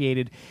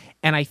underappreciated.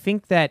 And I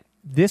think that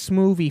this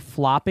movie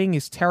flopping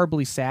is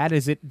terribly sad,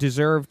 as it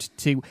deserved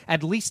to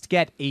at least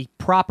get a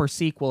proper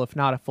sequel, if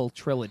not a full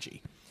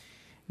trilogy.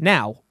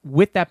 Now,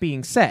 with that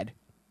being said,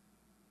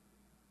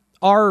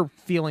 our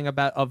feeling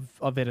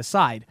of it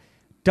aside,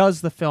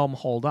 does the film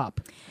hold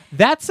up?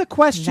 That's a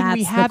question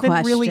we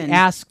haven't really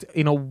asked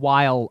in a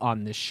while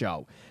on this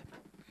show.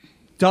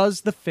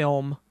 Does the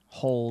film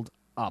hold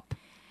up?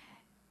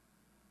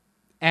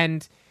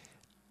 And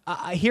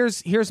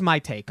here's my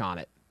take on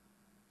it.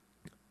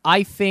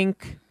 I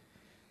think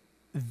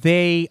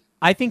the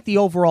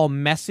overall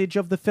message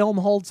of the film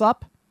holds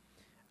up.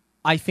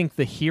 I think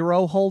the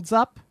hero holds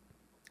up.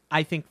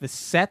 I think the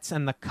sets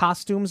and the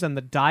costumes and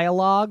the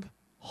dialogue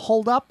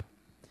hold up.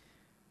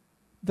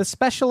 The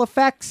special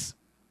effects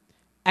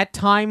at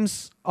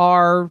times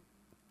are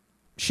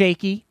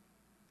shaky.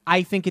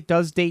 I think it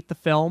does date the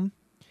film.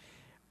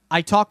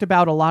 I talked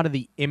about a lot of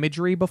the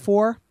imagery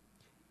before.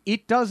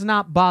 It does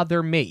not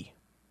bother me.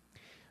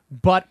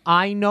 But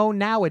I know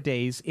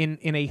nowadays in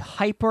a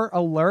hyper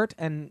alert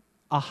and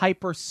a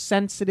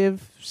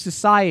hypersensitive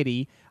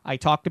society, I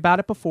talked about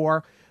it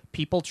before,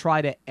 people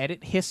try to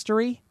edit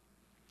history.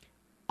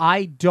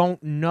 I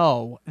don't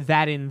know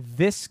that in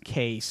this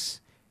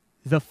case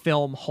the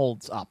film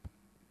holds up.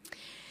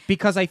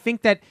 Because I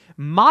think that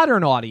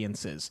modern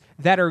audiences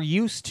that are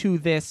used to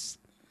this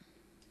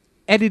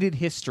edited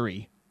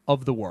history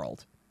of the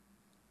world,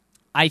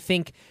 I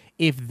think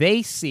if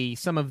they see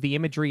some of the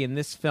imagery in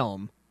this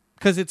film,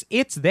 because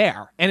it's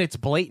there and it's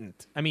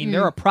blatant. I mean,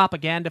 there are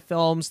propaganda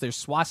films,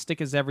 there's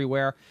swastikas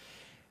everywhere.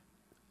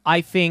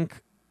 I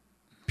think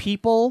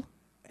people,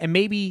 and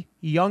maybe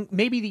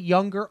the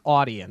younger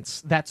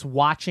audience that's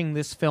watching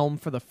this film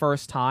for the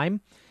first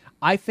time,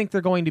 I think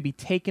they're going to be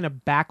taken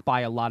aback by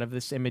a lot of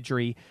this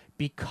imagery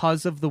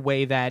because of the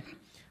way that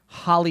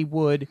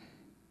Hollywood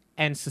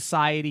and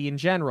society in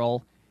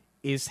general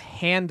is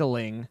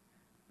handling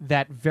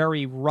that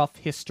very rough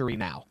history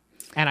now.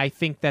 And I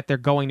think that they're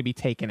going to be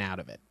taken out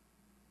of it.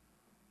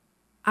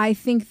 I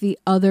think the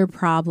other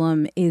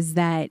problem is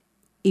that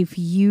if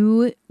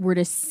you were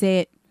to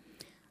sit,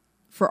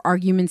 for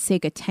argument's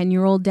sake, a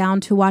 10-year-old down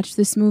to watch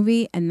this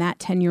movie, and that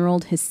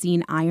 10-year-old has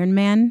seen Iron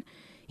Man,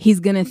 he's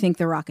going to think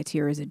The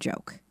Rocketeer is a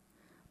joke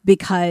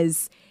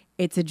because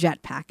it's a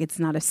jetpack. It's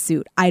not a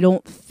suit. I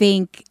don't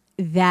think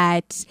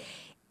that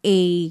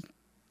a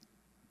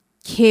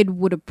kid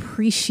would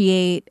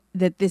appreciate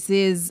that this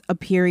is a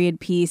period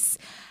piece.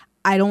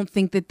 I don't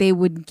think that they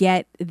would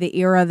get the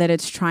era that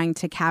it's trying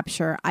to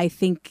capture. I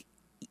think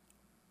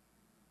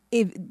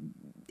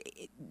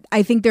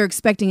they're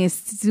expecting a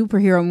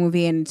superhero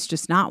movie and it's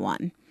just not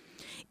one.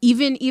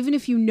 Even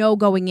if you know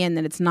going in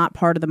that it's not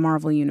part of the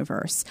Marvel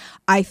universe,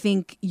 I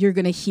think you're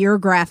going to hear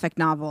graphic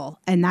novel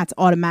and that's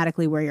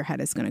automatically where your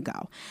head is going to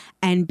go.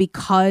 And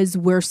because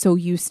we're so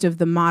used to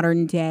the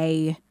modern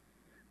day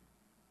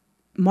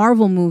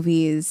Marvel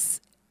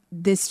movies,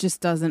 this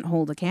just doesn't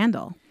hold a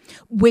candle,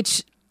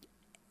 which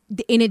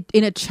in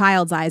a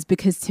child's eyes,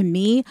 because to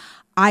me,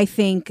 I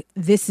think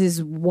this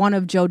is one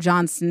of Joe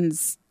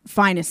Johnston's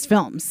finest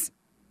films.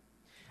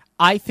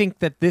 I think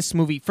that this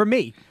movie, for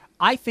me,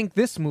 I think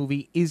this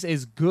movie is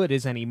as good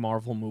as any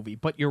Marvel movie.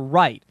 But you're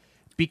right.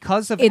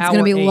 Because of it's our going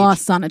to be age,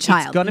 lost on a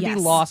child. It's going to be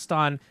lost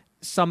on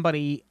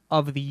somebody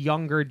of the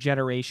younger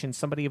generation,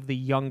 somebody of the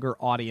younger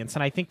audience.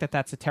 And I think that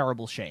that's a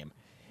terrible shame.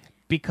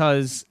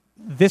 Because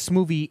this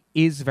movie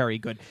is very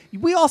good.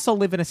 We also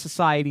live in a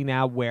society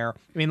now where,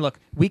 I mean, look,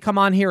 we come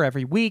on here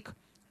every week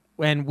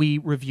when we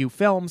review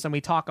films and we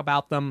talk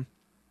about them.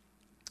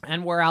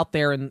 And we're out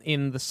there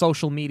in the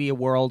social media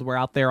world. We're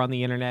out there on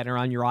the internet or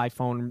on your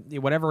iPhone,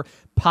 whatever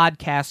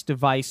podcast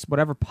device,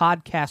 whatever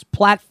podcast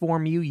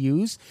platform you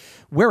use,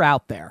 we're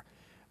out there.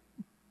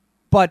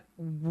 But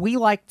we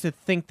like to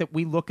think that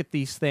we look at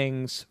these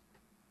things,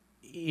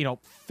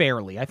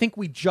 fairly. I think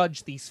we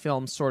judge these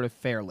films sort of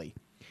fairly.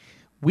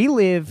 We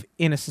live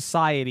in a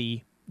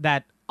society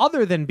that,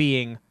 other than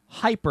being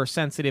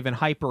hypersensitive and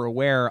hyper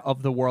aware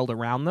of the world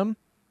around them,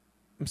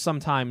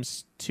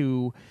 sometimes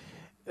to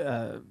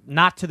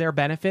not to their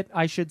benefit,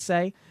 I should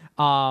say.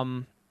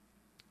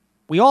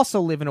 We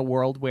also live in a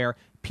world where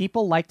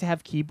people like to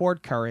have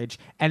keyboard courage,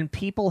 and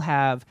people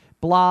have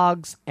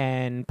blogs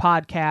and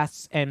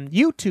podcasts and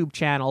YouTube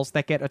channels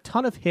that get a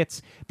ton of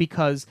hits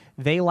because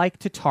they like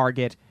to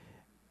target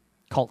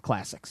cult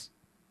classics.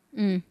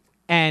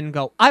 And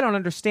go, I don't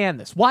understand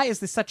this. Why is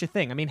this such a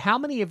thing? I mean, how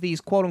many of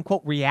these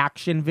quote-unquote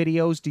reaction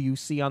videos do you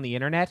see on the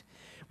internet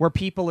where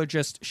people are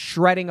just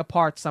shredding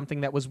apart something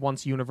that was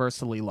once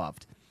universally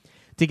loved?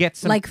 To get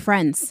some... Like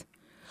Friends.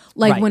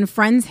 Like Right. when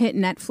Friends hit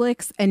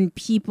Netflix and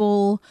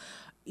people,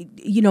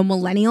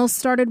 millennials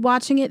started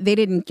watching it, they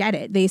didn't get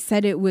it. They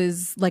said it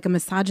was like a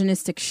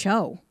misogynistic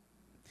show.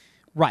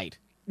 Right.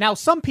 Now,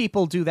 some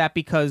people do that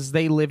because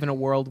they live in a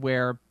world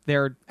where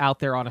they're out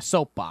there on a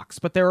soapbox.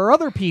 But there are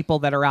other people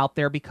that are out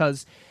there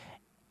because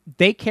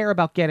they care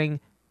about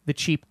getting the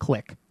cheap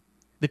click,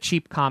 the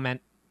cheap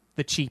comment,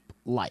 the cheap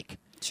like.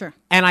 Sure.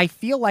 And I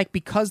feel like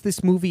because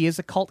this movie is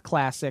a cult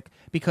classic,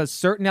 because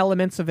certain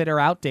elements of it are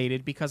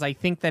outdated, because I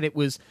think it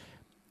was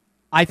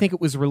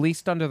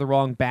released under the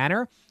wrong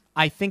banner,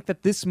 I think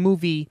that this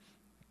movie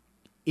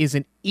is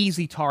an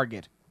easy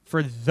target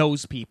for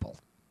those people.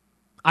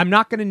 I'm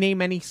not going to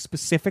name any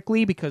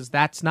specifically because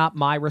that's not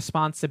my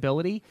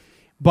responsibility,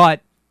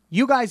 but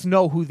you guys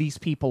know who these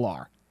people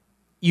are.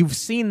 You've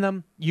seen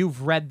them,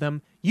 you've read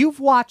them, you've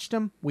watched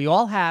them, we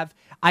all have.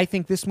 I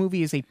think this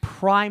movie is a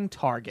prime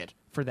target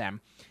for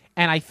them.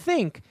 And I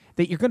think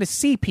that you're going to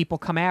see people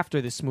come after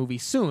this movie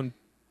soon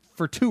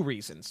for two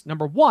reasons.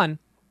 Number one,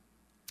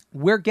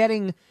 we're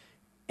getting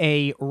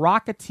a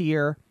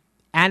Rocketeer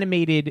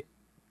animated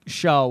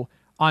show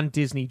on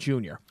Disney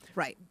Junior.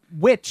 Right.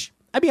 Which,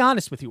 I'll be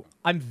honest with you,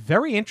 I'm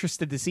very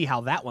interested to see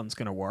how that one's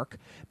going to work.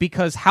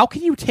 Because how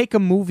can you take a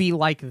movie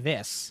like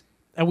this,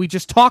 and we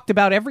just talked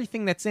about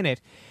everything that's in it,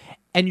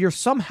 and you're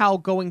somehow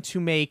going to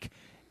make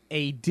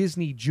a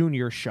Disney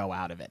Junior show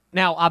out of it?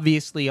 Now,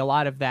 obviously, a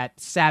lot of that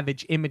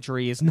savage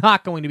imagery is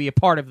not going to be a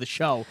part of the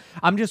show.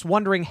 I'm just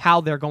wondering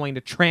how they're going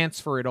to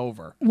transfer it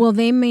over. Well,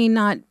 they may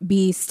not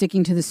be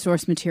sticking to the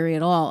source material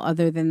at all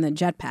other than the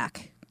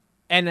jetpack.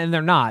 And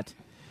they're not.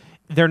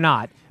 They're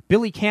not.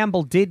 Billy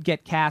Campbell did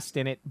get cast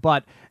in it,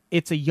 but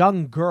it's a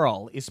young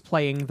girl is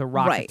playing the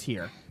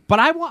Rocketeer. Right. But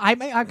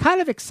I'm kind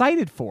of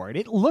excited for it.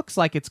 It looks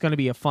like it's going to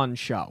be a fun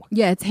show.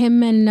 Yeah, it's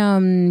him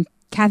and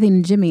Kathy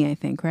and Jimmy, I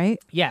think, right?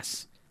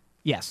 Yes,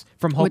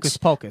 from Hocus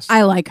Pocus.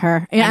 I like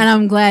her, and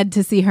I'm glad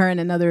to see her in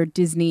another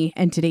Disney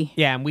entity.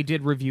 Yeah, and we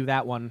did review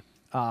that one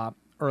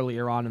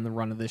earlier on in the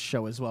run of this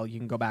show as well. You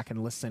can go back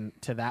and listen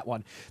to that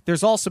one.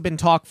 There's also been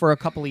talk for a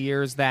couple of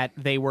years that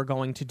they were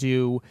going to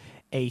do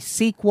a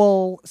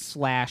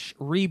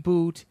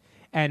sequel/reboot,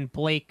 and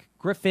Blake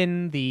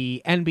Griffin,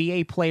 the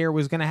NBA player,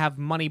 was going to have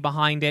money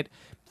behind it.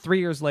 3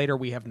 years later,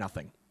 we have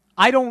nothing.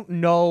 I don't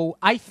know.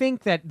 I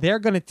think that they're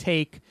going to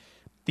take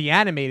the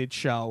animated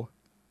show,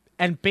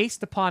 and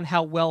based upon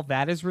how well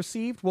that is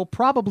received, will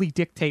probably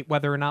dictate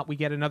whether or not we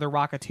get another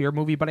Rocketeer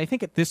movie. But I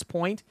think at this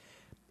point,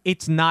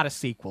 it's not a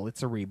sequel.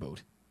 It's a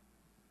reboot.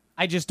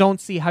 I just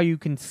don't see how you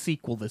can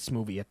sequel this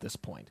movie at this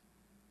point.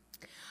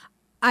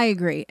 I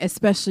agree,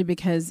 especially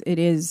because it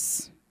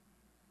is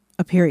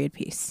a period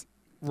piece.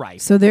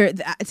 Right. So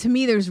to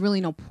me, there's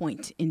really no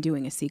point in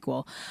doing a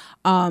sequel.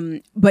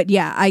 But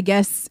yeah, I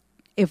guess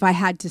if I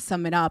had to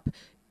sum it up,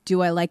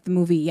 do I like the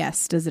movie?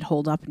 Yes. Does it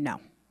hold up?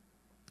 No.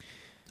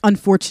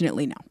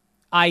 Unfortunately, no.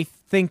 I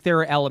think there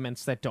are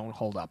elements that don't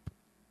hold up.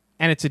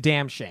 And it's a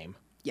damn shame.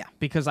 Yeah.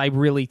 Because I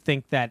really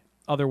think that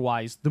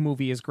otherwise the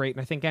movie is great,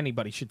 and I think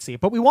anybody should see it.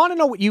 But we want to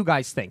know what you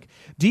guys think.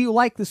 Do you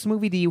like this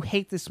movie? Do you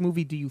hate this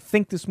movie? Do you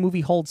think this movie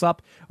holds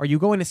up? Are you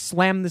going to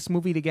slam this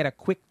movie to get a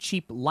quick,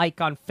 cheap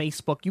like on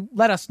Facebook? You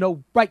let us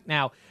know right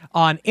now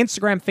on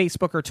Instagram,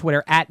 Facebook, or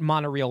Twitter at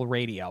Monorail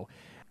Radio.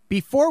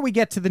 Before we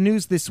get to the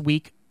news this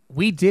week,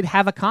 we did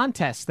have a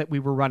contest that we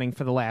were running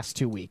for the last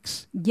 2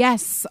 weeks.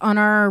 Yes, on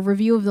our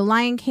review of The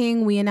Lion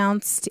King, we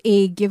announced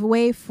a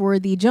giveaway for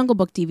the Jungle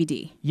Book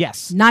DVD.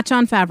 Yes. Not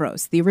Jon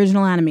Favreau's, the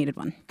original animated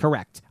one.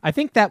 Correct. I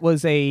think that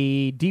was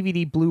a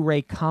DVD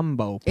Blu-ray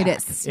combo pack. It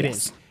is. It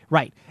is.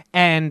 Right.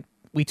 And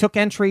we took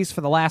entries for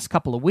the last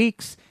couple of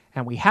weeks,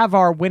 and we have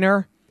our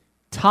winner,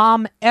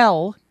 Tom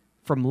L.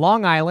 from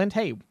Long Island.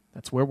 Hey,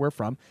 that's where we're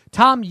from.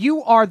 Tom,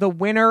 you are the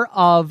winner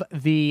of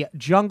the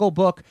Jungle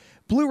Book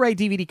Blu-ray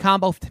DVD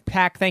combo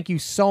pack. Thank you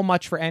so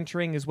much for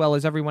entering, as well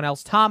as everyone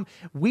else. Tom,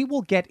 we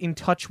will get in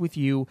touch with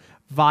you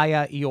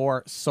via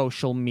your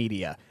social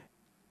media.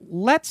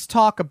 Let's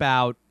talk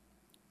about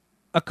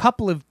a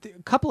couple of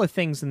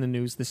things in the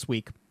news this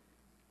week,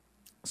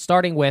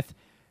 starting with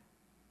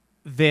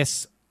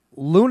this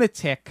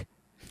lunatic,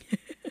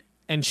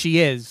 and she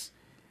is,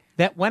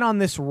 that went on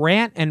this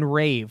rant and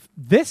rave.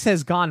 This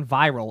has gone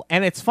viral.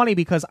 And it's funny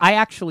because I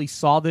actually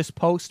saw this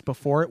post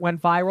before it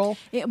went viral.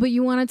 Yeah, but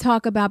you want to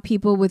talk about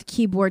people with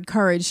keyboard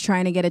courage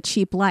trying to get a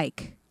cheap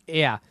like.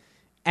 Yeah.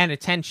 And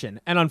attention.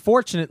 And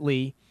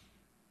unfortunately,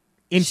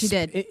 She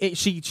did.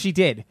 She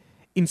did.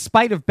 In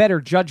spite of better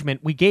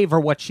judgment, we gave her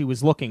what she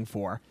was looking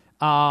for.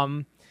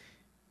 The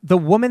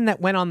woman that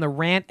went on the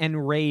rant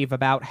and rave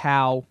about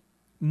how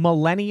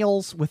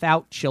millennials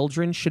without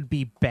children should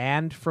be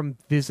banned from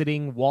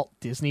visiting Walt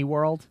Disney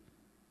World.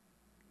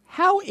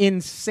 How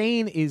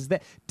insane is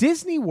that?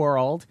 Disney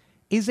World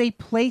is a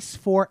place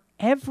for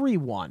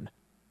everyone.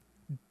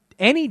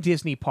 Any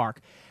Disney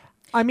park.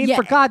 I mean,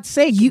 for God's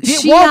sake,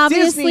 she Walt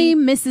obviously Disney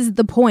misses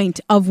the point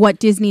of what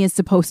Disney is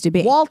supposed to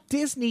be. Walt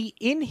Disney,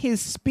 in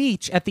his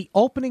speech at the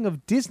opening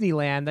of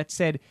Disneyland, that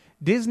said,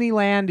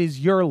 Disneyland is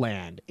your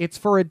land. It's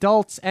for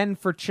adults and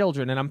for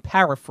children. And I'm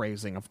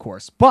paraphrasing, of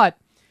course. But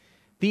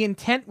the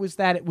intent was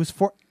that it was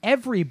for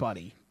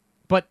everybody.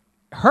 But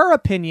her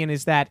opinion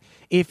is that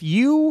if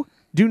you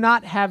do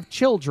not have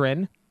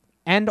children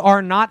and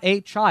are not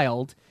a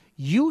child,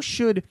 you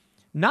should,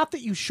 not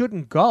that you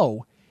shouldn't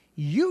go,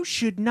 you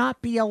should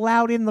not be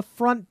allowed in the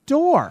front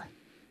door.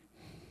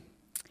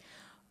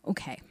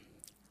 Okay.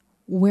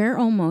 We're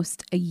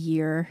almost a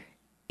year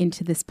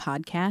into this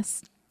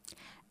podcast,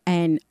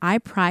 and I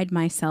pride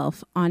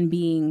myself on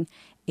being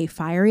a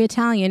fiery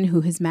Italian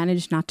who has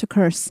managed not to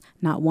curse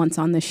not once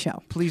on this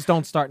show. Please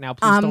don't start now.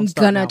 I'm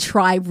gonna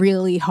try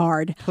really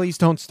hard. Please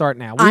don't start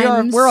now.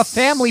 We're a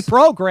family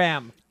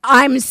program.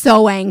 I'm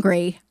so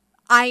angry.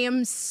 I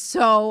am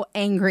so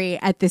angry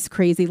at this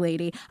crazy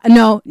lady.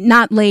 No,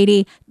 not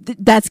lady.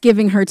 That's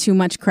giving her too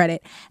much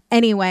credit.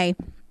 Anyway,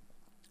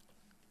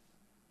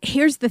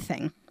 here's the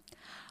thing.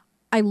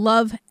 I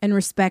love and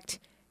respect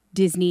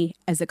Disney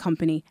as a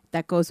company.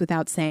 That goes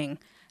without saying.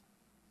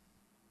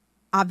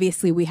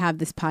 Obviously, we have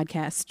this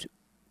podcast.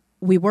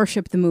 We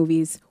worship the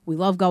movies. We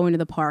love going to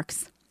the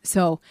parks.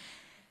 So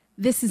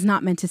this is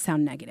not meant to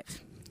sound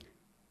negative.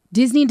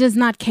 Disney does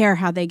not care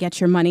how they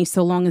get your money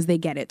so long as they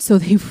get it. So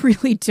they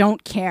really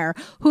don't care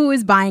who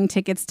is buying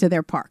tickets to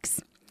their parks.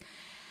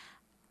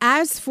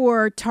 As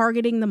for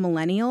targeting the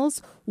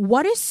millennials,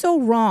 what is so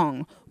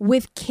wrong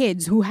with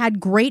kids who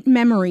had great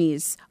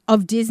memories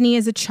of Disney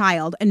as a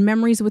child and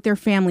memories with their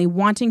family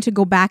wanting to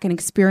go back and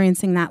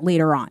experiencing that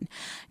later on?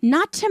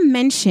 Not to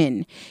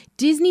mention,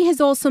 Disney has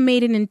also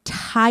made an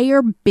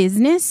entire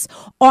business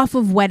off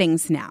of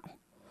weddings now.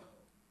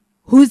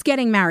 Who's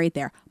getting married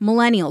there?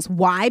 Millennials.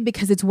 Why?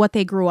 Because it's what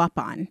they grew up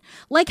on.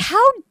 Like,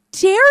 how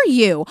dare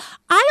you?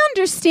 I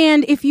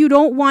understand if you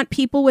don't want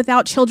people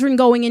without children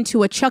going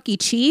into a Chuck E.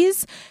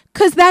 Cheese,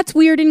 because that's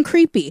weird and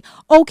creepy.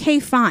 Okay,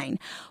 fine.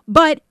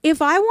 But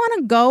if I want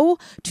to go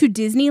to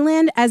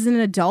Disneyland as an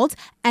adult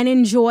and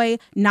enjoy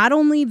not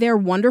only their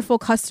wonderful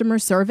customer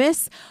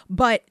service,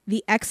 but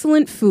the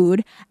excellent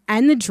food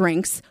and the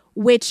drinks,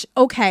 which,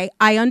 okay,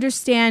 I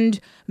understand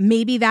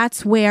maybe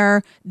that's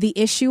where the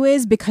issue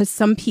is because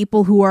some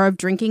people who are of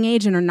drinking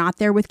age and are not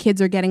there with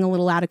kids are getting a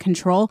little out of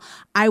control.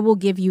 I will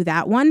give you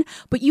that one.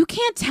 But you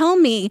can't tell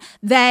me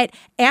that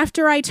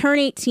after I turn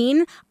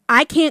 18,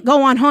 I can't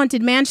go on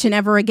Haunted Mansion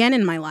ever again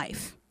in my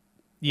life.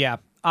 Yeah,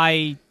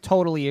 I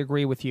totally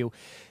agree with you.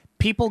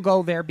 People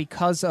go there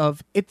because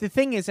of it. The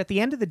thing is, at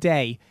the end of the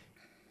day,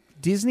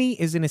 Disney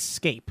is an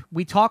escape.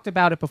 We talked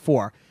about it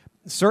before.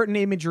 Certain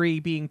imagery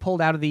being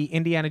pulled out of the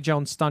Indiana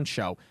Jones stunt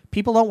show.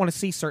 People don't want to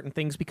see certain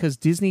things because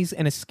Disney's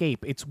an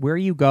escape. It's where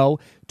you go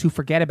to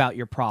forget about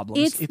your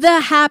problems. It's the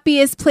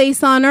happiest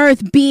place on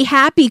earth. Be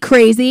happy,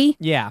 crazy.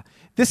 Yeah.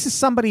 This is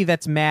somebody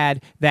that's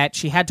mad that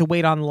she had to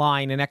wait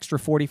online an extra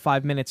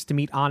 45 minutes to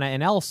meet Anna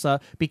and Elsa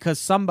because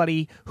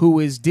somebody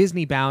who is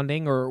Disney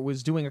bounding or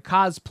was doing a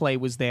cosplay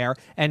was there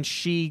and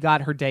she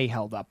got her day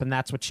held up, and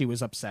that's what she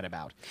was upset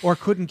about. Or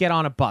couldn't get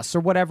on a bus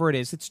or whatever it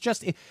is. It's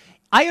just...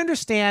 I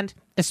understand,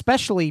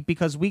 especially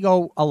because we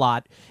go a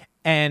lot,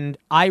 and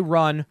I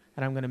run,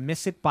 and I'm going to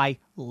miss it by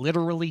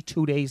literally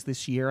 2 days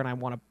this year, and I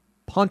want to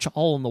punch a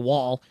hole in the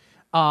wall.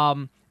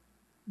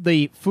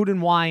 The Food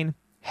and Wine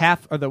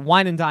the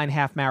Wine and Dine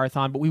half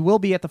marathon, but we will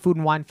be at the Food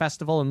and Wine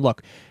Festival. And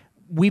look,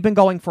 we've been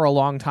going for a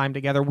long time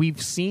together.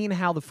 We've seen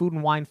how the Food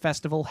and Wine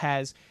Festival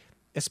has,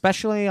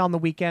 especially on the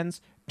weekends,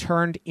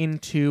 turned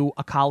into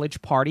a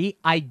college party.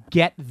 I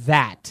get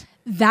that.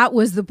 That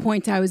was the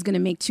point I was going to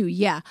make too.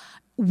 Yeah.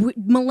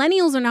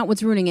 Millennials are not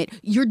what's ruining it.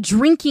 Your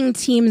drinking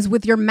teams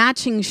with your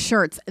matching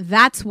shirts,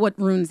 that's what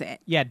ruins it.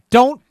 Yeah,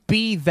 don't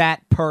be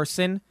that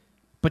person,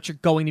 but you're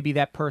going to be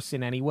that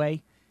person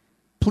anyway.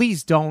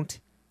 Please don't.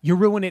 You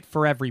ruin it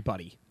for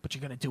everybody, but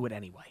you're going to do it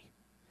anyway.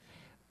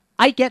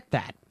 I get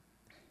that.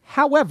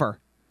 However,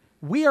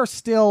 we are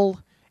still,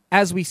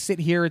 as we sit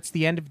here, it's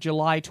the end of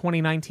July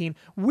 2019,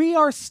 we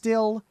are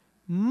still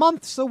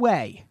months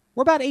away.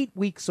 We're about 8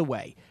 weeks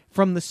away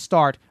from the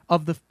start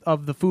of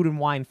the Food and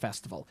Wine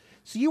Festival.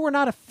 So you are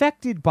not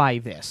affected by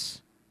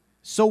this.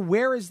 So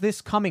where is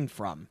this coming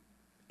from?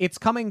 It's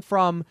coming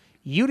from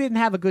you didn't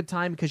have a good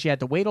time because you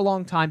had to wait a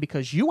long time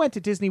because you went to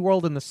Disney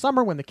World in the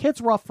summer when the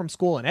kids were off from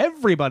school, and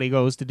everybody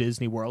goes to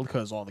Disney World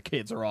because all the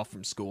kids are off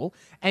from school,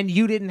 and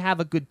you didn't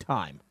have a good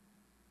time.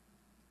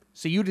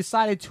 So you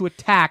decided to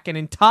attack an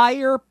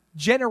entire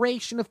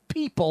generation of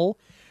people,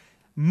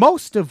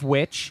 most of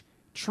which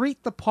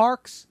treat the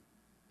parks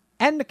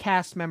and the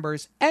cast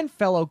members and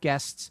fellow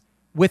guests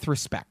with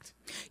respect.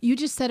 You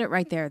just said it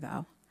right there,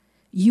 though.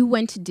 You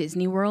went to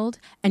Disney World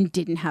and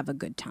didn't have a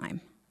good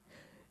time.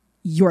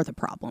 You're the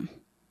problem.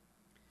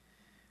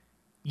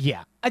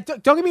 Yeah.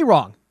 Don't get me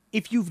wrong.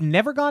 If you've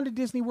never gone to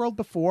Disney World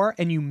before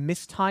and you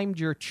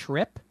mistimed your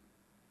trip,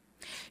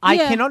 I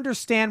can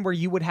understand where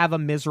you would have a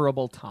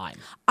miserable time.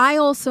 I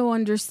also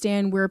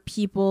understand where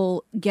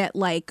people get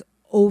like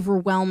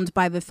overwhelmed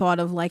by the thought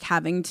of like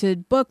having to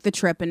book the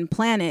trip and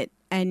plan it.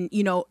 And,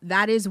 you know,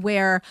 that is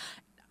where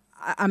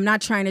I'm not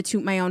trying to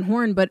toot my own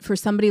horn, but for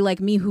somebody like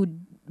me who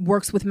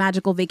works with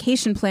Magical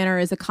Vacation Planner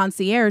as a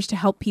concierge to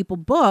help people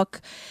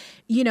book,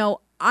 you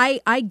know,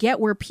 I get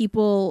where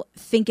people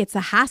think it's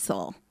a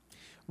hassle.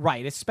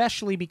 Right,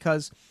 especially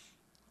because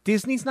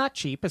Disney's not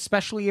cheap,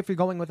 especially if you're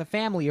going with a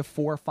family of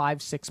 4,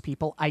 5, 6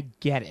 people. I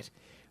get it.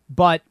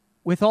 But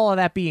with all of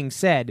that being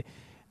said,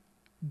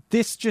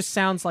 this just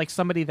sounds like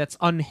somebody that's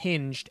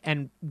unhinged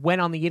and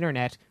went on the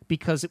internet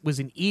because it was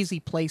an easy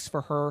place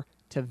for her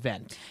to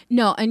vent.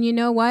 No, and you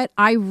know what?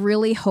 I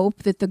really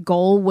hope that the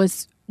goal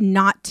was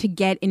not to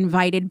get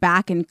invited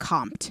back and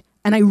comped.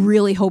 And I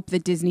really hope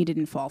that Disney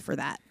didn't fall for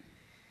that.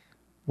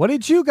 What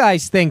did you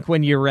guys think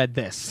when you read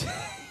this?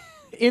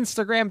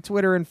 Instagram,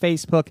 Twitter, and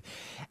Facebook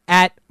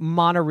at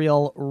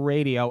Monorail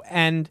Radio.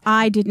 And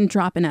I didn't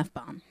drop an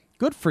F-bomb.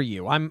 Good for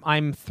you.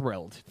 I'm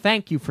thrilled.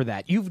 Thank you for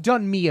that. You've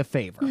done me a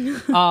favor.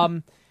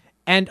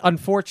 And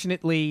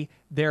unfortunately,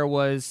 there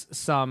was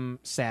some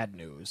sad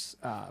news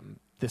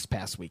this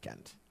past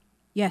weekend.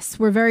 Yes,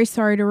 we're very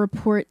sorry to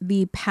report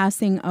the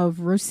passing of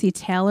Russi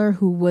Taylor,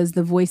 who was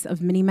the voice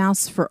of Minnie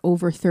Mouse for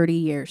over 30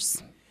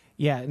 years.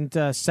 Yeah,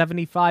 and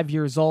 75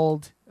 years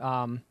old,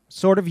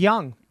 sort of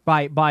young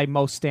by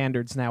most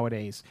standards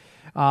nowadays.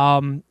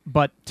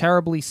 But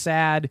terribly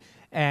sad,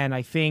 and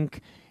I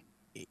think,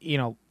 you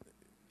know,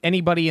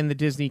 anybody in the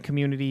Disney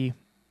community,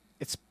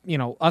 it's, you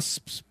know, us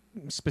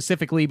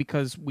specifically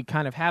because we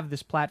kind of have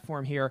this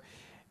platform here,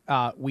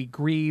 we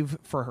grieve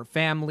for her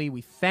family,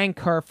 we thank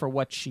her for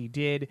what she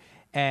did,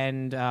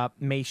 and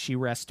may she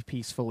rest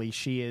peacefully.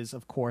 She is,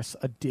 of course,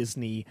 a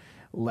Disney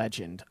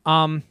legend.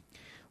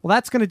 Well,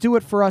 that's going to do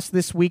it for us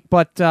this week,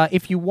 but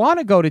if you want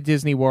to go to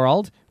Disney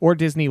World or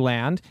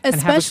Disneyland...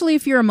 Especially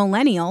if you're a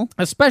millennial.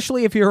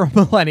 Especially if you're a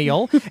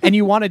millennial and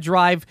you want to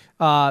drive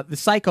the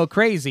psycho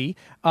crazy,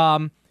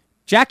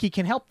 Jackie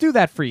can help do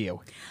that for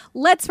you.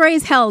 Let's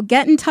raise hell.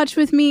 Get in touch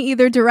with me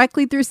either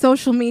directly through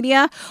social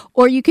media,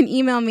 or you can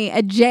email me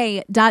at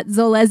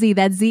j.zolezzi,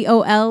 that's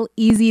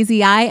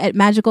Zolezzi, at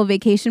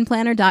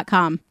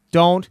magicalvacationplanner.com.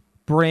 Don't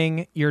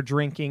bring your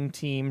drinking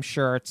team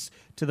shirts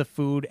to the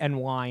Food and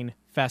Wine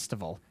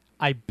Festival.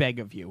 I beg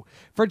of you.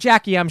 For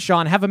Jackie, I'm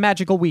Sean. Have a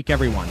magical week,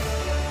 everyone.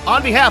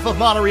 On behalf of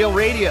Monorail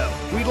Radio,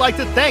 we'd like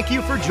to thank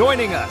you for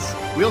joining us.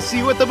 We'll see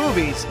you at the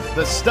movies,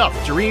 the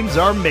stuff dreams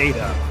are made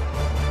of.